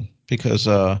concerning because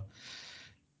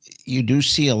you do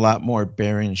see a lot more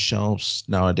barren shelves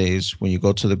nowadays when you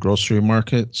go to the grocery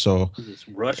market. So, This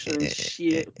Russian i-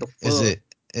 shit. What the is fuck?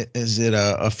 is it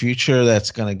a future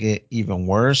that's going to get even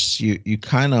worse? You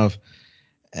kind of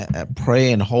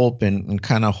pray and hope and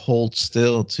kind of hold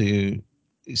still to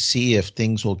see if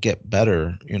things will get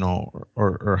better,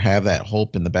 or have that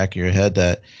hope in the back of your head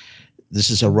that this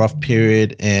is a rough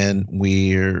period and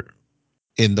we're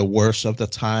in the worst of the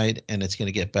tide and it's going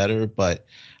to get better. But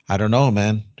I don't know,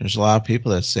 man. There's a lot of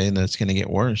people that's saying that it's going to get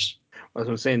worse. That's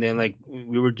what I'm saying. Then, like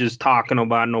we were just talking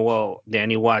about, well,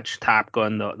 Danny watched Top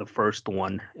Gun, the first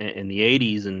one in the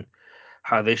 '80s, and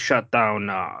how they shut down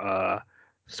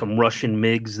some Russian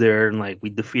MiGs there, and like we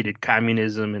defeated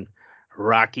communism, and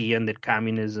Rocky ended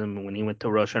communism when he went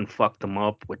to Russia and fucked them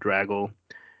up with Drago.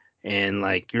 And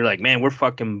like you're like, man, we're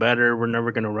fucking better. We're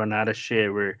never gonna run out of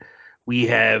shit. We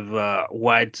have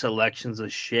wide selections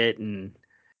of shit, and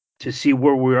to see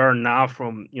where we are now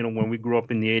from when we grew up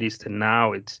in the '80s to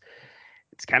now, it's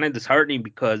kind of disheartening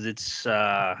because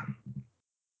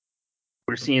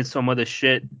we're seeing some of the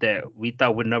shit that we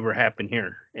thought would never happen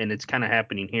here, and it's kind of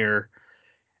happening here.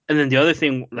 And then the other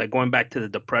thing, like going back to the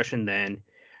depression, then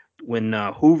when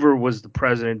Hoover was the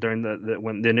president during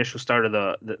when the initial start of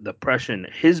the depression,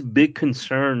 his big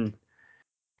concern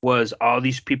was all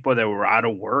these people that were out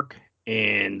of work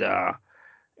and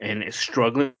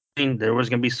struggling. There was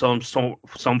gonna be some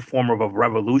form of a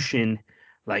revolution,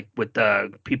 like with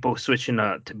the people switching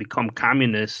to become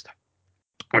communist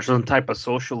or some type of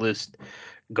socialist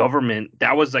government.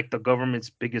 That was like the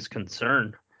government's biggest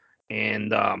concern,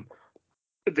 and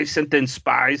they sent in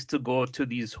spies to go to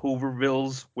these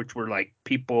Hoovervilles, which were like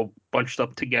people bunched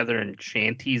up together in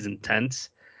shanties and tents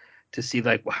to see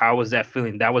like how was that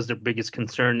feeling. That was their biggest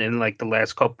concern. And like the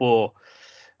last couple,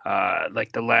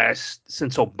 like the last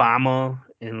since Obama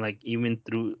and like even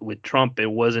through with Trump,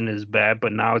 it wasn't as bad,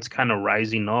 but now it's kind of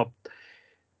rising up.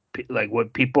 Like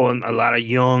what people, a lot of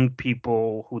young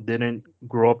people who didn't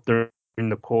grow up during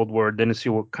the Cold War, didn't see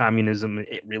what communism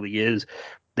it really is.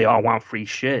 They all want free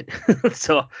shit.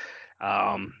 So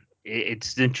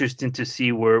it's interesting to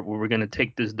see where we're going to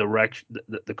take this direction.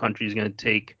 The country is going to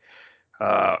take,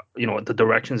 what the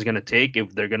direction is going to take.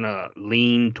 If they're going to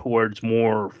lean towards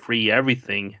more free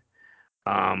everything,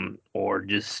 or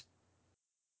just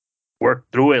work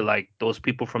through it like those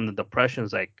people from the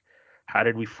depressions. Like, how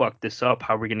did we fuck this up?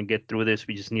 How are we going to get through this?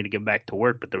 We just need to get back to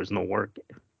work, but there was no work.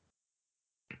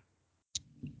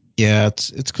 Yeah,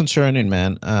 it's concerning,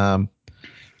 man.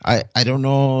 I don't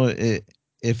know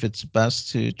if it's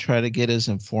best to try to get as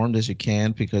informed as you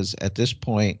can because at this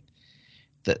point,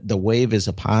 the wave is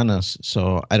upon us.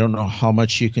 So I don't know how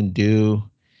much you can do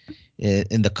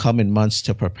in the coming months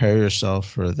to prepare yourself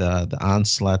for the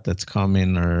onslaught that's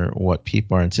coming or what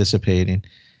people are anticipating.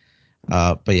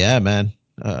 But yeah, man,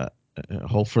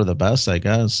 hope for the best, I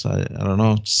guess. I don't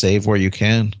know. Save where you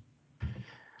can.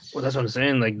 Well, that's what I'm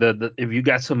saying. Like if you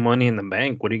got some money in the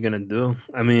bank, what are you gonna do?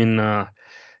 I mean, I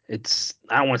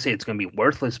don't want to say it's gonna be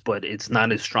worthless, but it's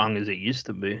not as strong as it used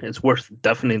to be. It's worth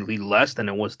definitely less than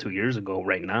it was 2 years ago.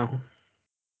 Right now,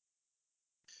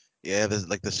 Yeah,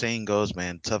 like the saying goes,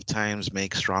 man, tough times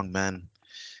make strong men.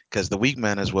 Because the weak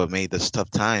man is what made this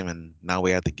tough time, and now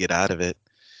we have to get out of it.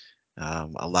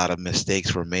 A lot of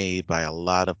mistakes were made by a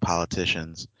lot of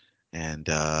politicians, and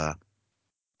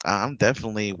I'm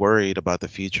definitely worried about the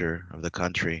future of the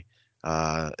country.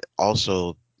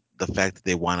 Also, the fact that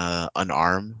they want to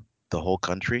unarm the whole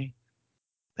country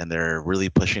and they're really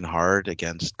pushing hard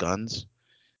against guns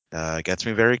gets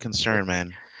me very concerned,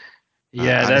 man.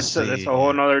 yeah, that's a Honestly, whole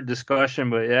yeah. nother discussion.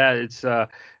 But yeah, it's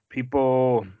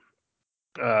people.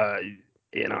 Uh,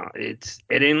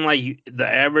 it ain't like the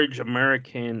average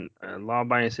American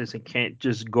law-abiding citizen can't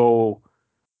just go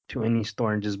to any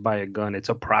store and just buy a gun. It's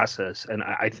a process, and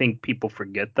I think people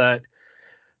forget that.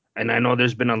 And I know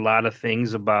there's been a lot of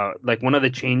things about like one of the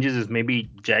changes is maybe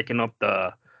jacking up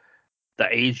the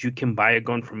age you can buy a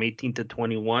gun from 18 to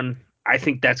 21. I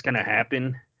think that's gonna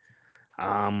happen.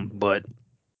 But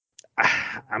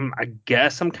I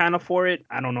guess I'm kind of for it.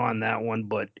 I don't know on that one,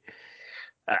 but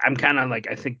I'm kind of like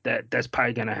I think that's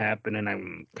probably gonna happen, and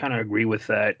I'm kind of agree with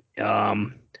that.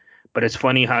 But it's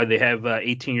funny how they have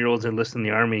 18-year-olds enlist in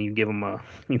the army. And you give them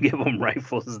you give them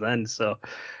rifles then. So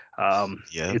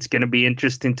Yeah. It's going to be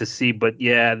interesting to see. But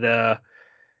yeah, the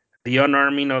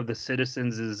unarming of the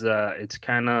citizens is it's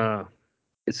kind of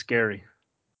it's scary.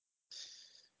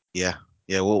 Yeah.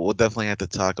 Yeah, we'll definitely have to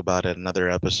talk about it another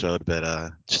episode,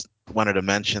 but just wanted to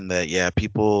mention that yeah,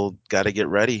 people got to get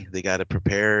ready. They got to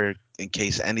prepare in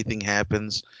case anything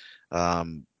happens.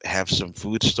 Have some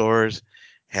food stores,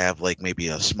 have like maybe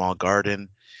a small garden,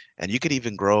 and you could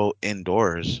even grow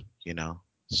indoors, you know.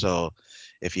 So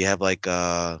if you have like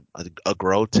a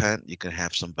grow tent, you can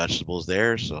have some vegetables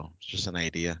there. So it's just an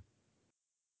idea.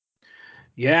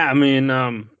 Yeah, I mean,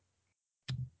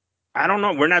 I don't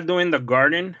know. We're not doing the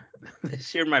garden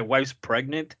this year. My wife's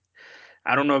pregnant.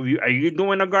 I don't know if you are you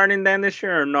doing a garden then this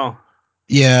year or no?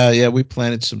 Yeah, yeah, we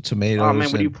planted some Oh man,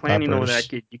 tomatoes what are you and planning over there?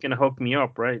 peppers. You can hook me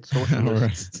up, right? All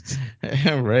Socialist.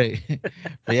 right. Right.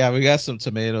 But yeah, we got some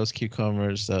tomatoes,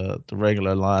 cucumbers, the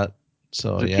regular lot.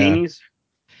 So yeah. Zucchinis,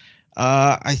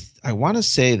 I want to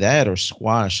say that or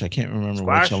squash. I can't remember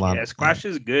which a squash. Yeah, lot. Yeah. squash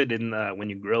is good in when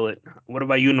you grill it. What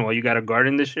about you, Noah? You got a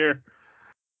garden this year?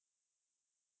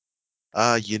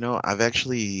 I've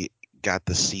actually got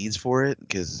the seeds for it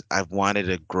because I've wanted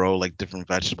to grow like different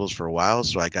vegetables for a while.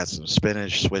 So I got some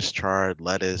spinach, Swiss chard,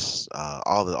 lettuce,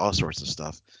 all sorts of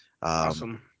stuff. Um,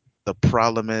 Awesome. the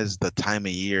problem is the time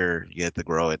of year you have to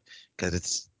grow it because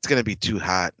it's gonna be too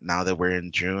hot now that we're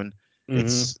in June. Hmm.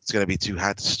 It's gonna be too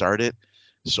hot to start it.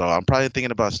 So I'm probably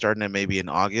thinking about starting it maybe in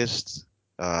August,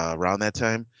 around that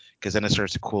time, because then it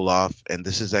starts to cool off. And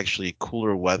this is actually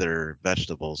cooler weather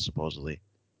vegetables supposedly.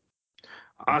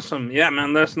 Awesome. Yeah,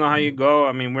 man. Let us know how you go.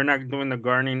 I mean, we're not doing the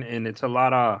gardening, and it's a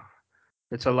lot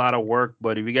of work.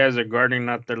 But if you guys are gardening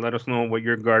out there, let us know what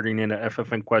you're gardening at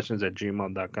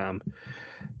ffnquestions@gmail.com.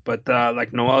 But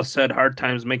like Noel said, hard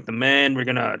times make the man. We're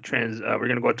gonna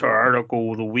go to our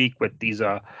article of the week with these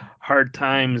hard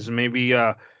times. Maybe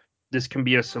this can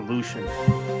be a solution.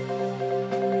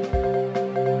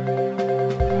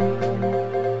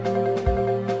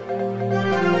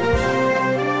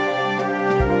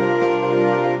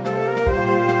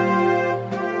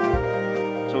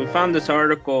 So we found this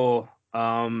article,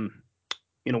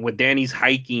 with Danny's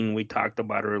hiking we talked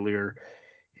about earlier.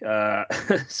 Uh,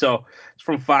 so it's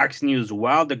from Fox News.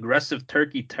 Wild aggressive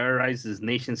turkey terrorizes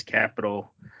nation's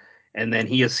capital, and then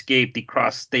he escaped. He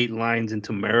crossed state lines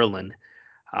into Maryland.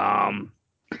 Um,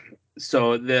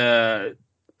 so the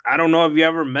I don't know if you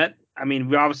ever met. I mean,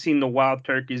 we've all seen the wild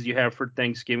turkeys you have for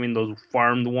Thanksgiving, those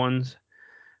farmed ones,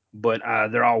 but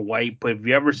they're all white. But have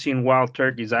you ever seen wild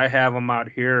turkeys? I have them out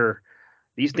here.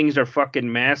 These things are fucking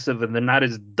massive, and they're not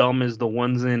as dumb as the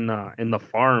ones in the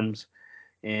farms.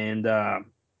 And the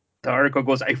article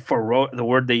goes, the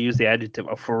word they use, the adjective,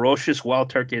 a ferocious wild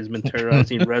turkey has been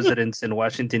terrorizing residents in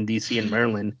Washington, D.C. and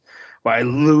Maryland by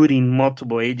eluding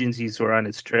multiple agencies who are on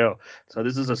its trail. So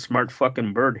this is a smart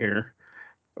fucking bird here.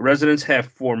 Residents have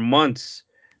for months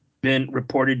been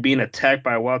reported being attacked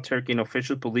by a wild turkey, and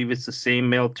officials believe it's the same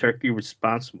male turkey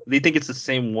responsible. They think it's the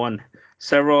same one.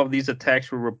 Several of these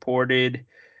attacks were reported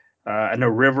in a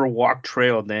river walk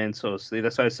trail, Dan. So see,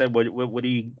 that's why I said, what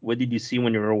did you see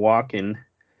when you were walking?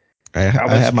 I I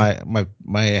was have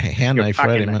my hand your knife pocket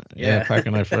ready. knife, Yeah, yeah.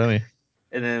 pocket knife ready.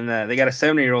 And then they got a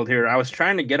 70-year-old here. I was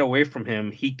trying to get away from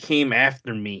him. He came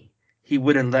after me. He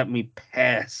wouldn't let me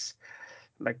pass.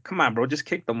 Like, come on, bro, just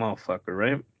kick the motherfucker,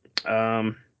 right?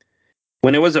 Um,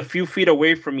 when it was a few feet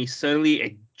away from me, suddenly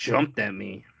it jumped at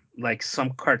me like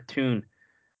some cartoon.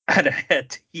 I'd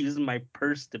had to use my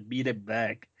purse to beat it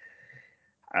back.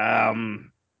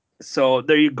 Um, so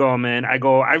there you go, man.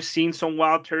 I've seen some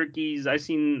wild turkeys. I've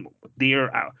seen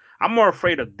deer. I'm more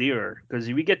afraid of deer because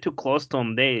if you get too close to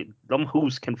them, them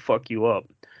hooves can fuck you up.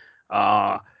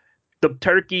 Uh, the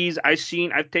turkeys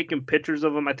I've taken pictures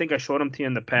of them. I think I showed them to you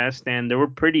in the past, and they were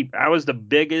pretty. I was the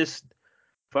biggest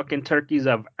fucking turkeys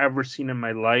I've ever seen in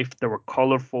my life. They were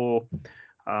colorful.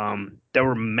 They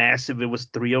were massive. It was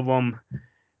three of them.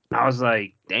 I was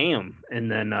like, damn.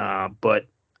 And then, but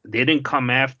they didn't come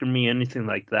after me, anything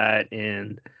like that.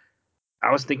 And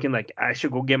I was thinking like I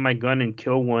should go get my gun and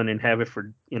kill one and have it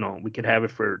for, we could have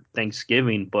it for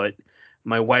Thanksgiving. But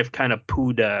my wife kind of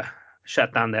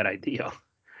shut down that idea.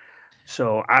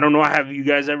 So I don't know. Have you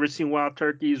guys ever seen wild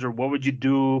turkeys, or what would you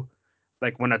do,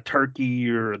 like when a turkey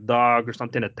or a dog or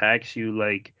something attacks you,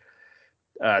 like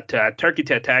to a turkey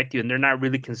to attack you, and they're not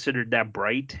really considered that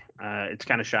bright? It's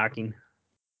kind of shocking.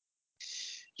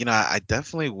 I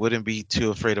definitely wouldn't be too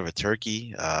afraid of a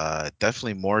turkey.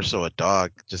 Definitely more so a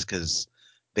dog, just because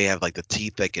they have like the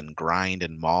teeth that can grind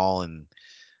and maul, and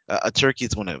a turkey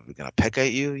is gonna peck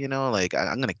at you. Like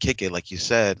I'm gonna kick it, like you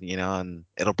said, and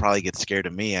it'll probably get scared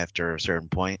of me after a certain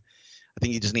point. I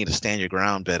think you just need to stand your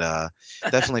ground. But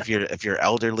definitely, if you're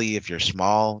elderly, if you're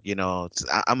small,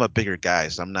 I'm a bigger guy,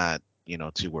 so I'm not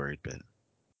too worried. But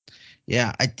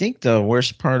Yeah, I think the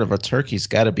worst part of a turkey's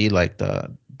got to be like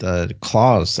the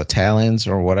claws, the talons,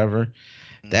 or whatever.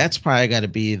 mm, That's probably got to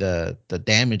be the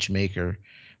damage maker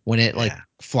when it like yeah,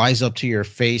 flies up to your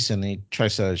face and it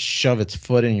tries to shove its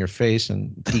foot in your face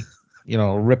and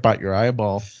rip out your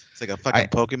eyeball. it's like a I fucking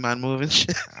Pokemon move and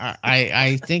shit.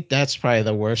 I think that's probably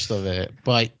the worst of it.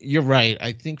 But you're right.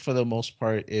 I think for the most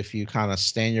part, if you kind of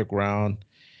stand your ground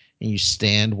and you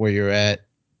stand where you're at,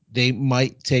 they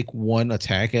might take one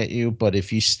attack at you. But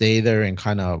if you stay there and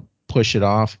kind of push it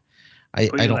off, I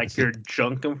Putting don't like your think.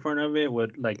 junk in front of it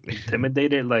would like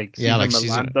intimidate it, like Yeah, Caesar like Caesar,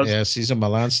 Milan does. yeah, Caesar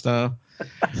Milan style.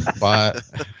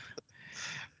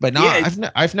 But no, Yeah, it's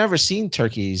I've never seen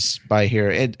turkeys by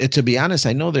here. To be honest,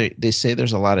 I know they say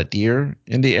there's a lot of deer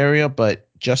in the area, but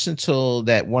just until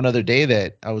that one other day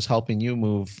that I was helping you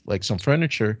move like some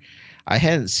furniture, I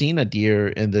hadn't seen a deer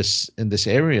in this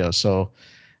area. So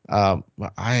I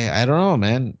don't know,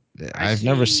 man. I I've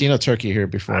never seen see. a turkey here I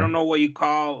don't before. know what you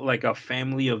call like a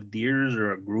family of deers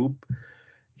or a group.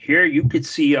 Here, you could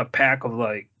see a pack of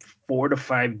like 4 to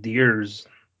 5 deers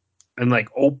in like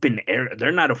open air.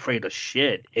 They're not afraid of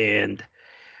shit, and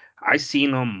I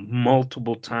seen them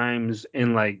multiple times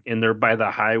in like in there by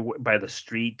the highway, by the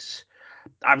streets.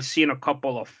 I've seen a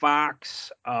couple of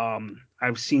fox.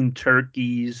 I've seen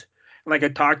turkeys. Like I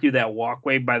talked to you, that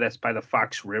walkway by the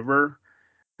Fox River.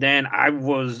 Then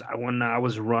when I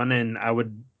was running, I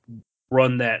would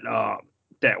run that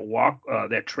walk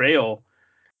that trail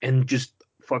and just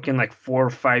fucking like 4 or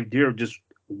 5 deer just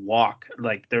walk,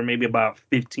 like they're maybe about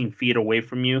 15 feet away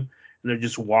from you, and they're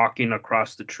just walking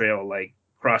across the trail, like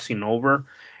crossing over.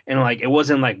 And like it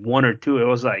wasn't like one or two, it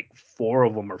was like four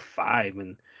of them or five.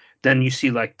 And then you see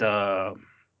like the,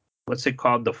 what's it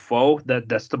called, the foe,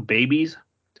 that's the babies,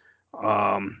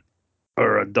 um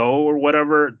or a doe or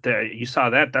whatever, that you saw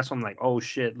that. That's when I'm like, oh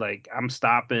shit, like I'm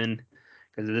stopping,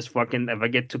 because this fucking, if I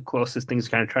get too close, this thing's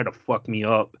gonna try to fuck me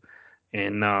up.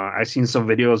 And I seen some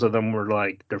videos of them where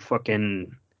like they're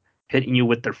fucking hitting you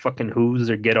with their fucking hooves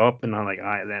or get up, and I'm like,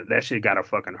 that shit gotta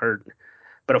fucking hurt.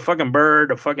 But a fucking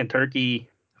bird, a fucking turkey,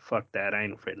 fuck that. I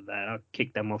ain't afraid of that. I'll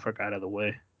kick that motherfucker out of the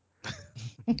way.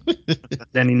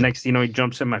 Then next, he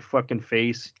jumps in my fucking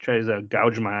face, tries to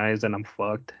gouge my eyes, and I'm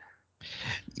fucked.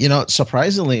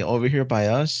 Surprisingly, over here by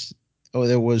us,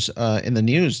 there was in the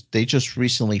news, they just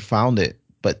recently found it,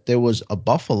 but there was a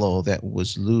buffalo that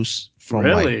was loose from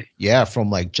Really? from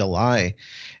like July,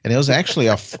 and it was actually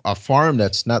a farm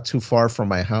that's not too far from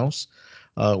my house.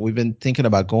 We've been thinking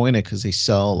about going there because they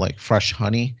sell like fresh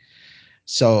honey.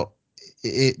 So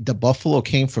the buffalo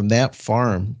came from that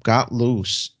farm, got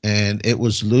loose, and it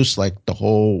was loose like the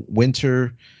whole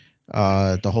winter,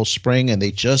 the whole spring, and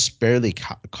they just barely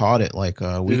caught it like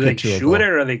a Do week or they two shoot it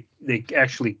ago. or they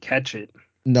actually catch it?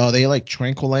 No, they like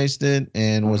tranquilized it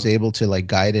and was Uh, able to like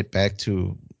guide it back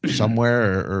to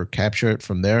somewhere or capture it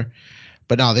from there.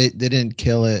 But no, they didn't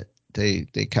kill it. They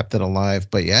kept it alive.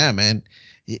 But yeah, man,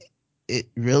 it, it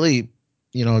really,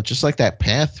 just like that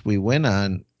path we went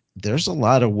on, there's a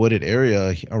lot of wooded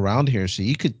area around here, so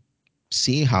you could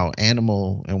see how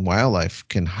animal and wildlife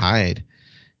can hide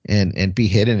and be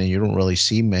hidden, and you don't really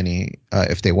see many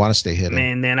if they want to stay hidden.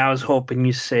 Man, then I was hoping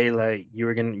you say like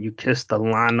you kissed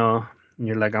Alana, and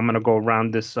you're like, I'm gonna go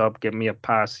round this up, get me a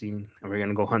posse, and we're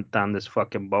gonna go hunt down this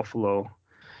fucking buffalo.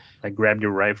 Like grab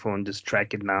your rifle and just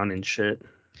track it down and shit.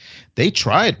 They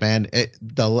tried, man.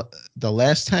 The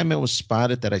last time it was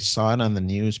spotted that I saw it on the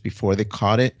news before they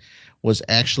caught it was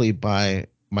actually by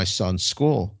my son's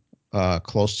school,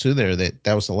 close to there.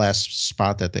 That was the last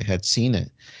spot that they had seen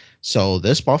it. So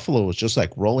this buffalo was just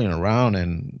like rolling around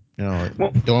and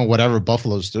Well, doing whatever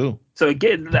buffaloes do. so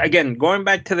again, going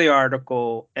back to the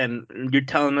article, and you're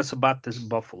telling us about this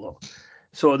buffalo.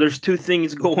 So there's two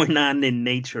things going on in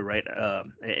nature, right?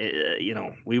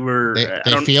 We were, I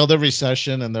They don't. feel the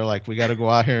recession and they're like, we got to go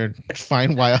out here and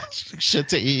find wild shit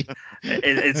to eat.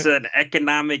 It's an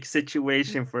economic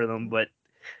situation for them, but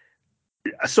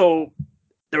so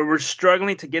they were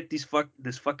struggling to get this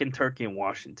fucking turkey in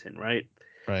Washington, right?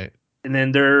 Right. And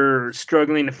then they're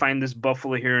struggling to find this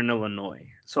buffalo here in Illinois.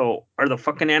 So are the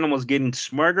fucking animals getting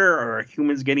smarter, or are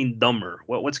humans getting dumber?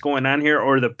 What's going on here?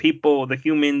 Or the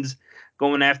humans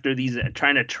going after these,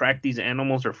 trying to track these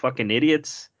animals, are fucking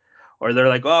idiots? Or they're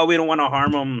like, oh, we don't want to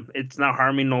harm them. It's not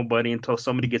harming nobody until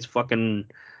somebody gets fucking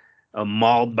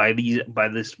mauled by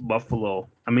this buffalo.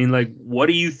 I mean, like, what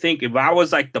do you think? If I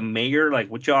was like the mayor, like,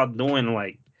 what y'all doing?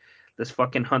 Like, let's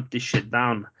fucking hunt this shit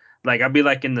down. Like, I'd be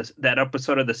like in that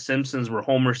episode of The Simpsons where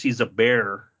Homer sees a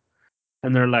bear,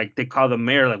 and they're like, they call the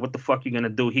mayor like, what the fuck you gonna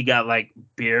do? He got like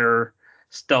bear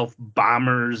stealth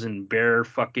bombers and bear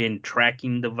fucking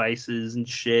tracking devices and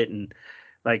shit, and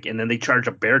like, and then they charge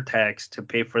a bear tax to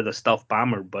pay for the stealth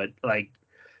bomber. But like,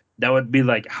 that would be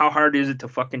like, how hard is it to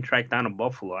fucking track down a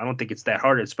buffalo? I don't think it's that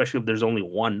hard, especially if there's only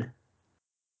one.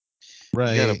 You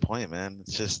got a Right. point, man.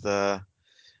 It's just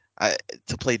I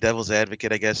to play devil's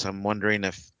advocate, I guess I'm wondering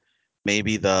if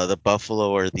maybe the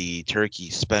buffalo or the turkey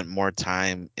spent more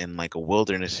time in like a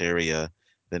wilderness area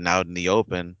than out in the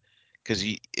open, because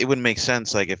it would make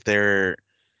sense like if they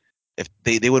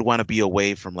would want to be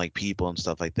away from like people and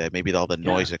stuff like that. Maybe all the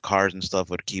Yeah. noise of cars and stuff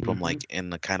would keep them Hmm. like in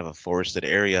the kind of a forested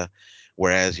area,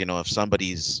 whereas if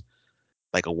somebody's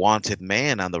like a wanted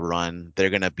man on the run, they're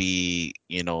gonna be,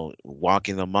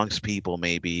 walking amongst people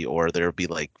maybe, or there'll be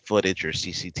like footage or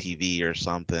CCTV or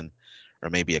something, or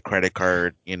maybe a credit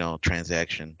card,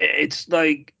 transaction. It's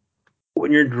like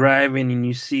when you're driving and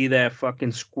you see that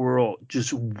fucking squirrel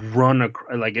just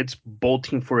like it's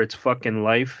bolting for its fucking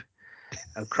life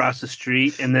across the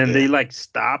street, and then Yeah. they like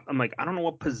stop. I'm like, I don't know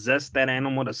what possessed that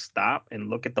animal to stop and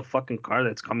look at the fucking car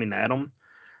that's coming at them.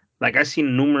 Like, I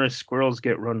seen numerous squirrels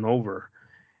get run over.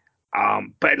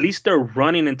 But at least they're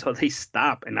running until they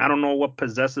stop, and I don't know what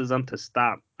possesses them to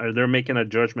stop. Or they're making a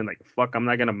judgment like, "Fuck, I'm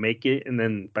not gonna make it," and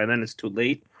then by then it's too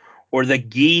late. Or the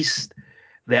geese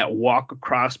that walk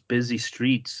across busy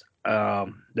streets,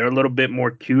 they're a little bit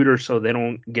more cuter, so they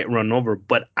don't get run over.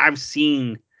 But I've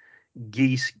seen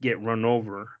geese get run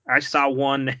over. I saw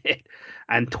one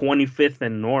on 25th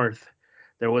and North.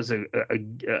 There was a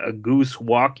goose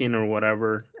walking or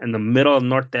whatever in the middle of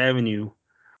North Avenue,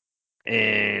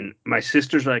 and my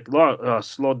sister's like, "Look,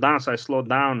 slow down." So I slowed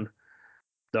down.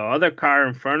 The other car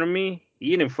in front of me,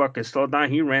 he didn't fucking slow down.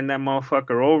 He ran that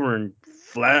motherfucker over, and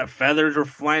flat feathers were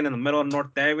flying in the middle of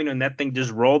North Avenue, and that thing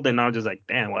just rolled. And I was just like,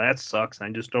 "Damn, well that sucks." And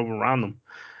I just drove around them.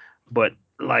 But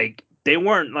like, they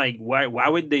weren't like, why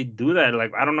would they do that?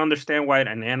 Like, I don't understand why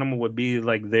an animal would be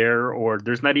like there, or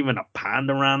there's not even a pond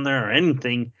around there or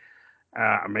anything.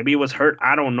 Maybe it was hurt.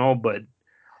 I don't know, but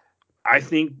I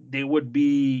think they would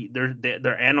be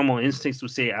their animal instincts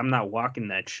would say, "I'm not walking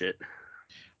that shit."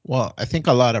 Well, I think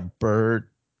a lot of bird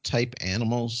type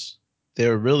animals,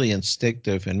 they're really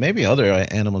instinctive, and maybe other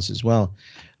animals as well.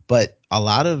 But a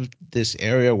lot of this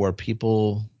area where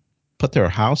people put their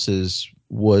houses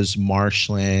was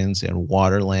marshlands and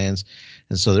waterlands.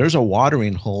 And so there's a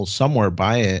watering hole somewhere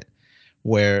by it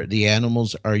where the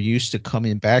animals are used to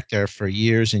coming back there for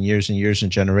years and years and years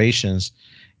and generations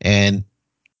and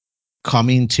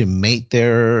coming to mate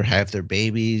there, have their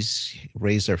babies,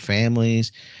 raise their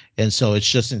families. And so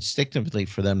it's just instinctively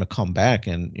for them to come back.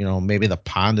 And, maybe the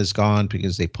pond is gone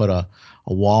because they put a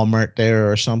Walmart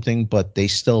there or something, but they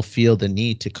still feel the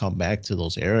need to come back to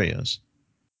those areas.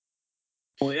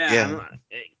 Well, yeah, Yeah,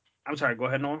 I'm sorry. Go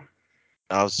ahead, Noah.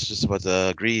 I was just about to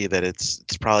agree that it's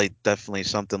probably definitely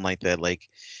something like that, like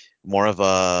more of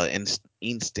a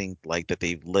instinct, like that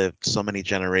they've lived so many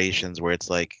generations where it's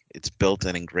like it's built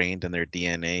and ingrained in their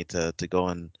DNA to go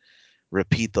and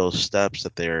repeat those steps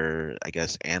that their, I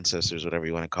guess, ancestors, whatever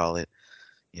you want to call it,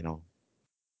 you know.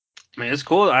 I mean, it's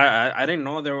cool. I didn't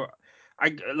know there were.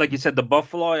 I like you said, the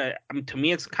buffalo. I mean, to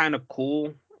me, it's kind of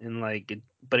cool, and like,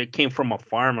 but it came from a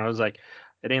farm. I was like,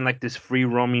 it ain't like this free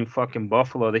roaming fucking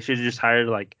buffalo. They should just hire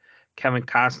like Kevin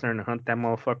Costner and hunt that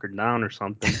motherfucker down or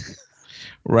something.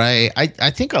 Right.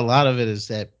 I think a lot of it is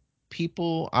that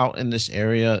people out in this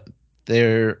area,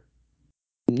 they're,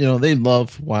 they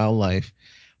love wildlife.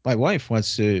 My wife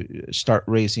wants to start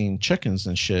raising chickens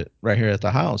and shit right here at the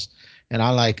house. And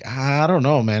I don't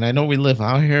know, man. I know we live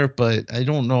out here, but I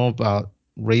don't know about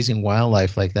raising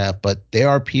wildlife like that. But there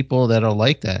are people that are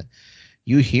like that.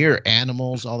 You hear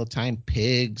animals all the time,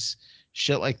 pigs,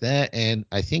 shit like that. And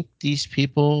I think these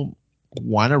people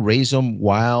want to raise them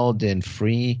wild and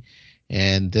free.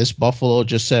 And this buffalo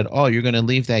just said, "Oh, you're going to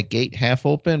leave that gate half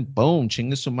open? Boom,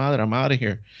 chinga su madre, I'm out of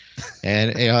here."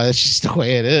 And it's just the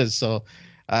way it is. So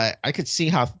I could see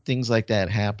how things like that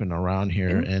happen around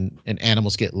here, and and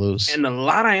animals get loose. and a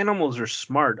lot of animals are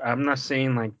smart. I'm not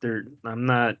saying like they're. I'm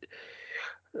not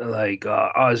like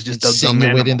oh, it's just a dumb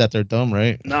Insinuating animal. that they're dumb,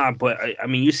 right? Nah, but I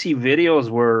mean, you see videos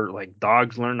where like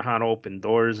dogs learn how to open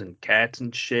doors and cats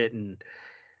and shit, and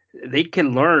they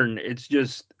can learn. It's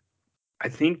just, I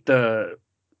think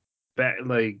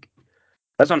like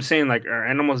that's what I'm saying. Like, are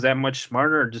animals that much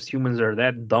smarter, or just humans are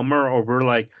that dumber, or we're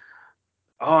like,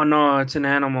 oh no, it's an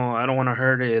animal. I don't want to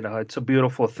hurt it. It's a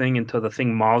beautiful thing until the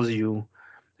thing mauls you,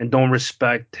 and don't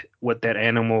respect what that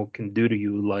animal can do to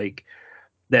you. Like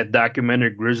that documentary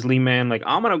Grizzly Man. Like,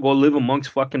 I'm gonna go live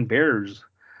amongst fucking bears.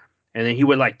 And then he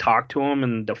would like talk to him,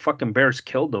 and the fucking bears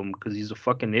killed him because he's a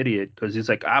fucking idiot. Because he's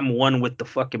like, I'm one with the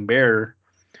fucking bear,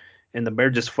 and the bear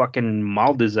just fucking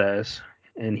mauled his ass,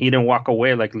 and he didn't walk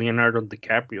away like Leonardo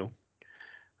DiCaprio.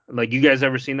 Like, you guys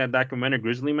ever seen that documentary,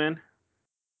 Grizzly Man?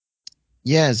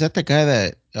 Yeah, is that the guy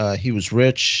that he was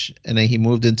rich and then he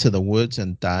moved into the woods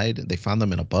and died? And they found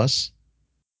him in a bus.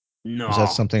 Or is that No,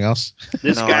 something else?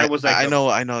 this No, guy was like a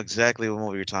I know exactly what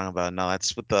movie you're talking about. No,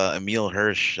 that's with Emil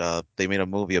Hirsch. They made a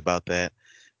movie about that.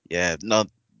 Yeah, no,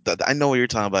 I know what you're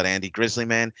talking about, Andy. Grizzly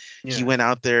Man. He yeah went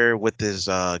out there with his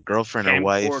girlfriend or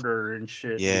wife. camcorder and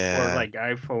shit before Yeah, like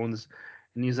iPhones,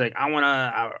 and he's like, I want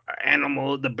a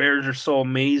animal. The bears are so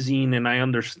amazing, and I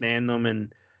understand them,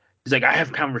 and he's like, I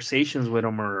have conversations with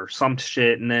them or some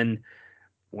shit, and then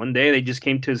one day they just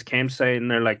came to his campsite and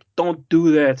they're like, "Don't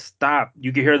do that! Stop!"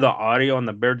 You can hear the audio, and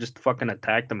the bear just fucking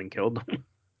attacked them and killed them.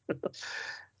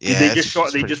 They yeah, just show,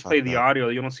 it's they pretty just play fucked the up. audio.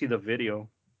 You don't see the video.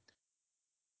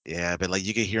 Yeah, but like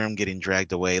you could hear him getting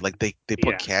dragged away. Like they put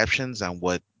Yeah, captions on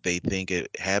what they think it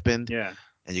happened, yeah,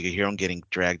 and you could hear him getting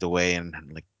dragged away and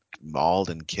like mauled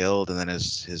and killed, and then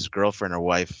his girlfriend or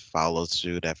wife followed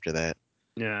suit after that.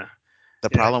 yeah, The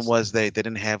yeah. problem was they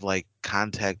didn't have like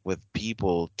contact with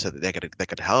people that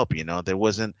could help. You know, there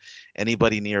wasn't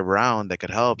anybody near around that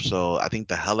could help. So I think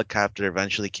the helicopter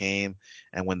eventually came,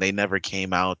 and when they never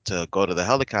came out to go to the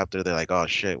helicopter, they're like, "Oh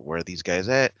shit, where are these guys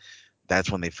at?" That's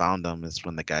when they found them. Is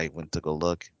when the guy went to go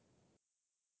look.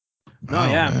 No, Oh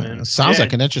yeah, man, man. it sounds Yeah,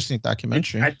 like an interesting it's.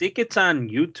 documentary. I think it's on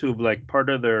YouTube, like part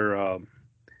of their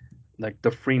like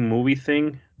the free movie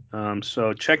thing.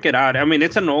 So check it out. I mean,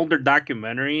 it's an older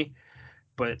documentary,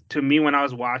 but to me, when I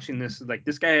was watching this, like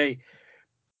this guy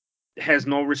has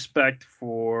no respect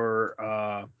for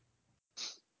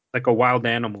like a wild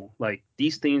animal. Like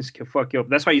these things can fuck you up.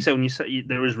 That's why you said when you said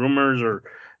there was rumors or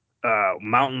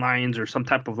mountain lions or some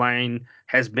type of lion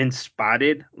has been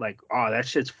spotted. Like, oh, that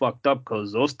shit's fucked up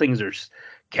because those things are.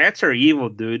 Cats are evil,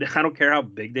 dude. I don't care how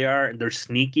big they are. They're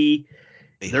sneaky.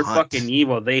 They They're fucking hunt.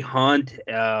 evil. They hunt.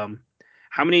 How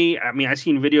many? I mean, I've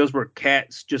seen videos where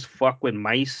cats just fuck with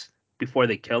mice before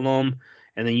they kill them,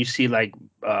 and then you see like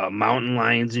mountain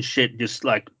lions and shit just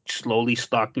like slowly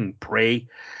stalking prey.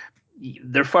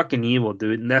 They're fucking evil,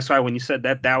 dude. And that's why when you said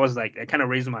that, that was like, I kind of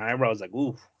raised my eyebrows, like,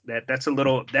 ooh, that's a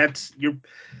little, that's you're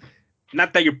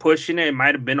not that you're pushing it. It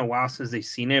might have been a while since they've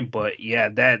seen it, but yeah,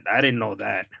 that I didn't know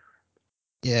that.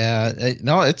 Yeah,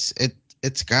 no, it's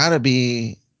got to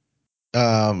be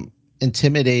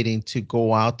intimidating to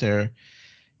go out there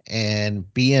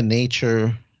and be in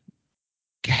nature,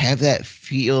 have that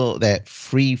feel, that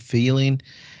free feeling,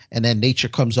 and then nature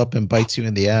comes up and bites you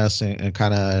in the ass and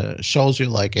kind of shows you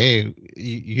like, hey,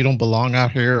 you don't belong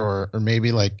out here, or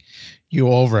maybe like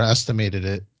you overestimated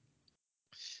it.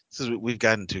 So we've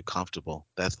gotten too comfortable.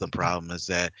 That's the problem. Is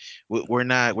that we're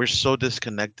not. We're so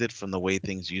disconnected from the way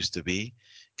things used to be.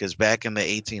 Because back in the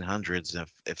 1800s,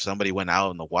 if somebody went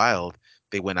out in the wild,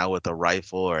 they went out with a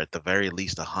rifle or at the very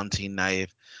least a hunting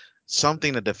knife,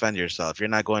 something to defend yourself. You're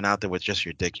not going out there with just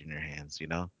your dick in your hands, you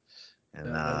know. And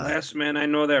The last man I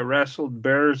know that wrestled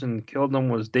bears and killed them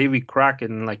was Davy Crockett,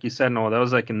 and like you said, no, that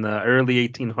was like in the early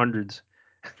 1800s.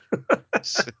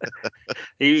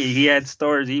 He had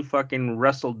stories. He fucking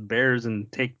wrestled bears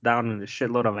and take down a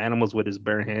shitload of animals with his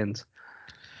bare hands.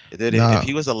 dude, if No,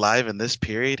 he was alive in this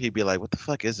period, he'd be like, "What the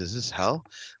fuck is this? Is this hell?"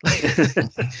 Like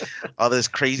all this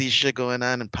crazy shit going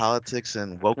on in politics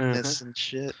and Uh-huh. wokeness and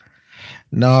shit.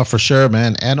 no, for sure,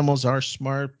 man. Animals are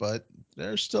smart, but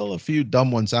there's still a few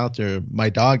dumb ones out there. My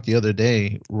dog the other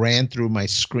day ran through my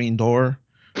screen door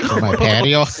for my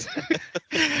patio.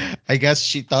 I guess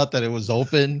she thought that it was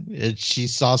open and she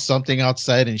saw something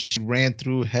outside and she ran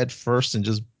through head first and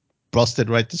just busted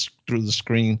right through the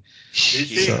screen. Did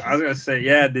she? So I was gonna say,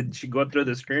 yeah. Did she go through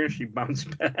the screen or she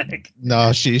bounced back?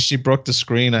 no, she broke the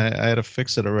screen. I had to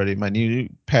fix it already. My new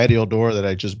patio door that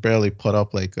I just barely put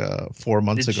up like 4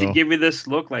 months Did she ago. give you this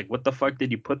look like, what the fuck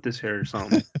did you put this here or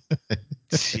something?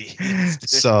 Jeez, dude.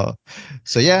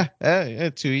 so yeah,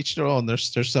 to each their own.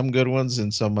 There's some good ones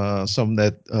and some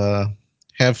that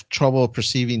have trouble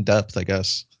perceiving depth, I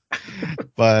guess.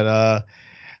 But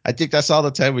I think that's all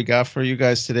the time we got for you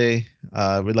guys today.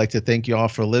 We'd like to thank you all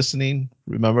for listening.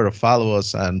 Remember to follow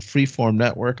us on Freeform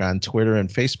Network on Twitter and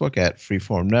Facebook at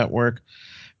Freeform Network.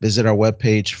 Visit our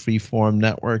webpage,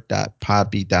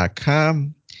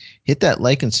 freeformnetwork.podbean.com. Hit that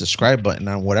like and subscribe button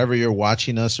on whatever you're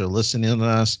watching us or listening to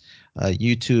us,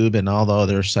 YouTube and all the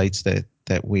other sites that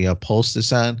we post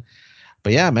this on.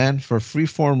 But yeah, man, for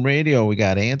Freeform Radio, we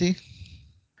got Andy.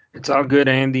 It's all good,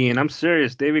 Andy, and I'm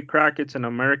serious. David Crockett's an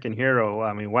American hero.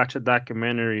 I mean, watch a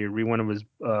documentary, read one of his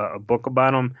a book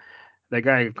about him. that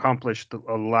guy accomplished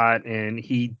a lot, and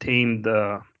he tamed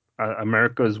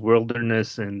America's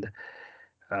wilderness, and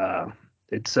uh,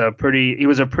 it's a pretty. He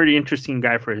was a pretty interesting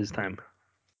guy for his time.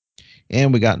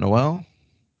 And we got Noel.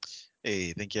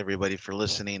 Hey, thank you everybody for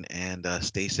listening, and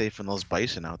stay safe from those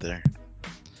bison out there.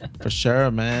 For sure,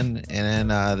 man. And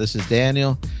then this is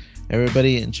Daniel.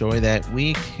 Everybody enjoy that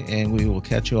week, and we will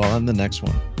catch you all on the next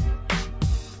one.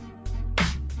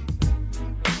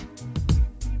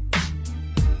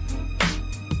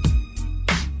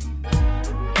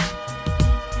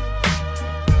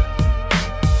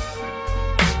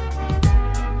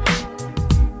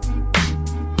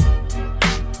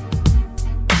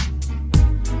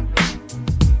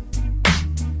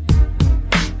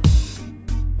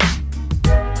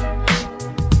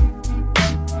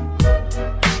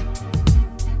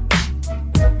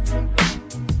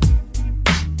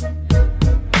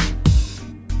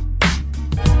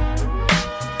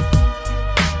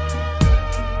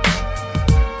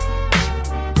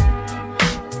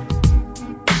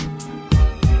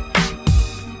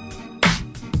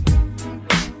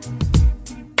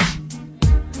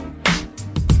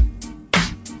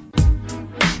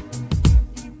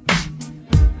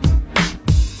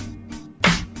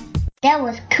 That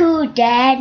was cool, Dad.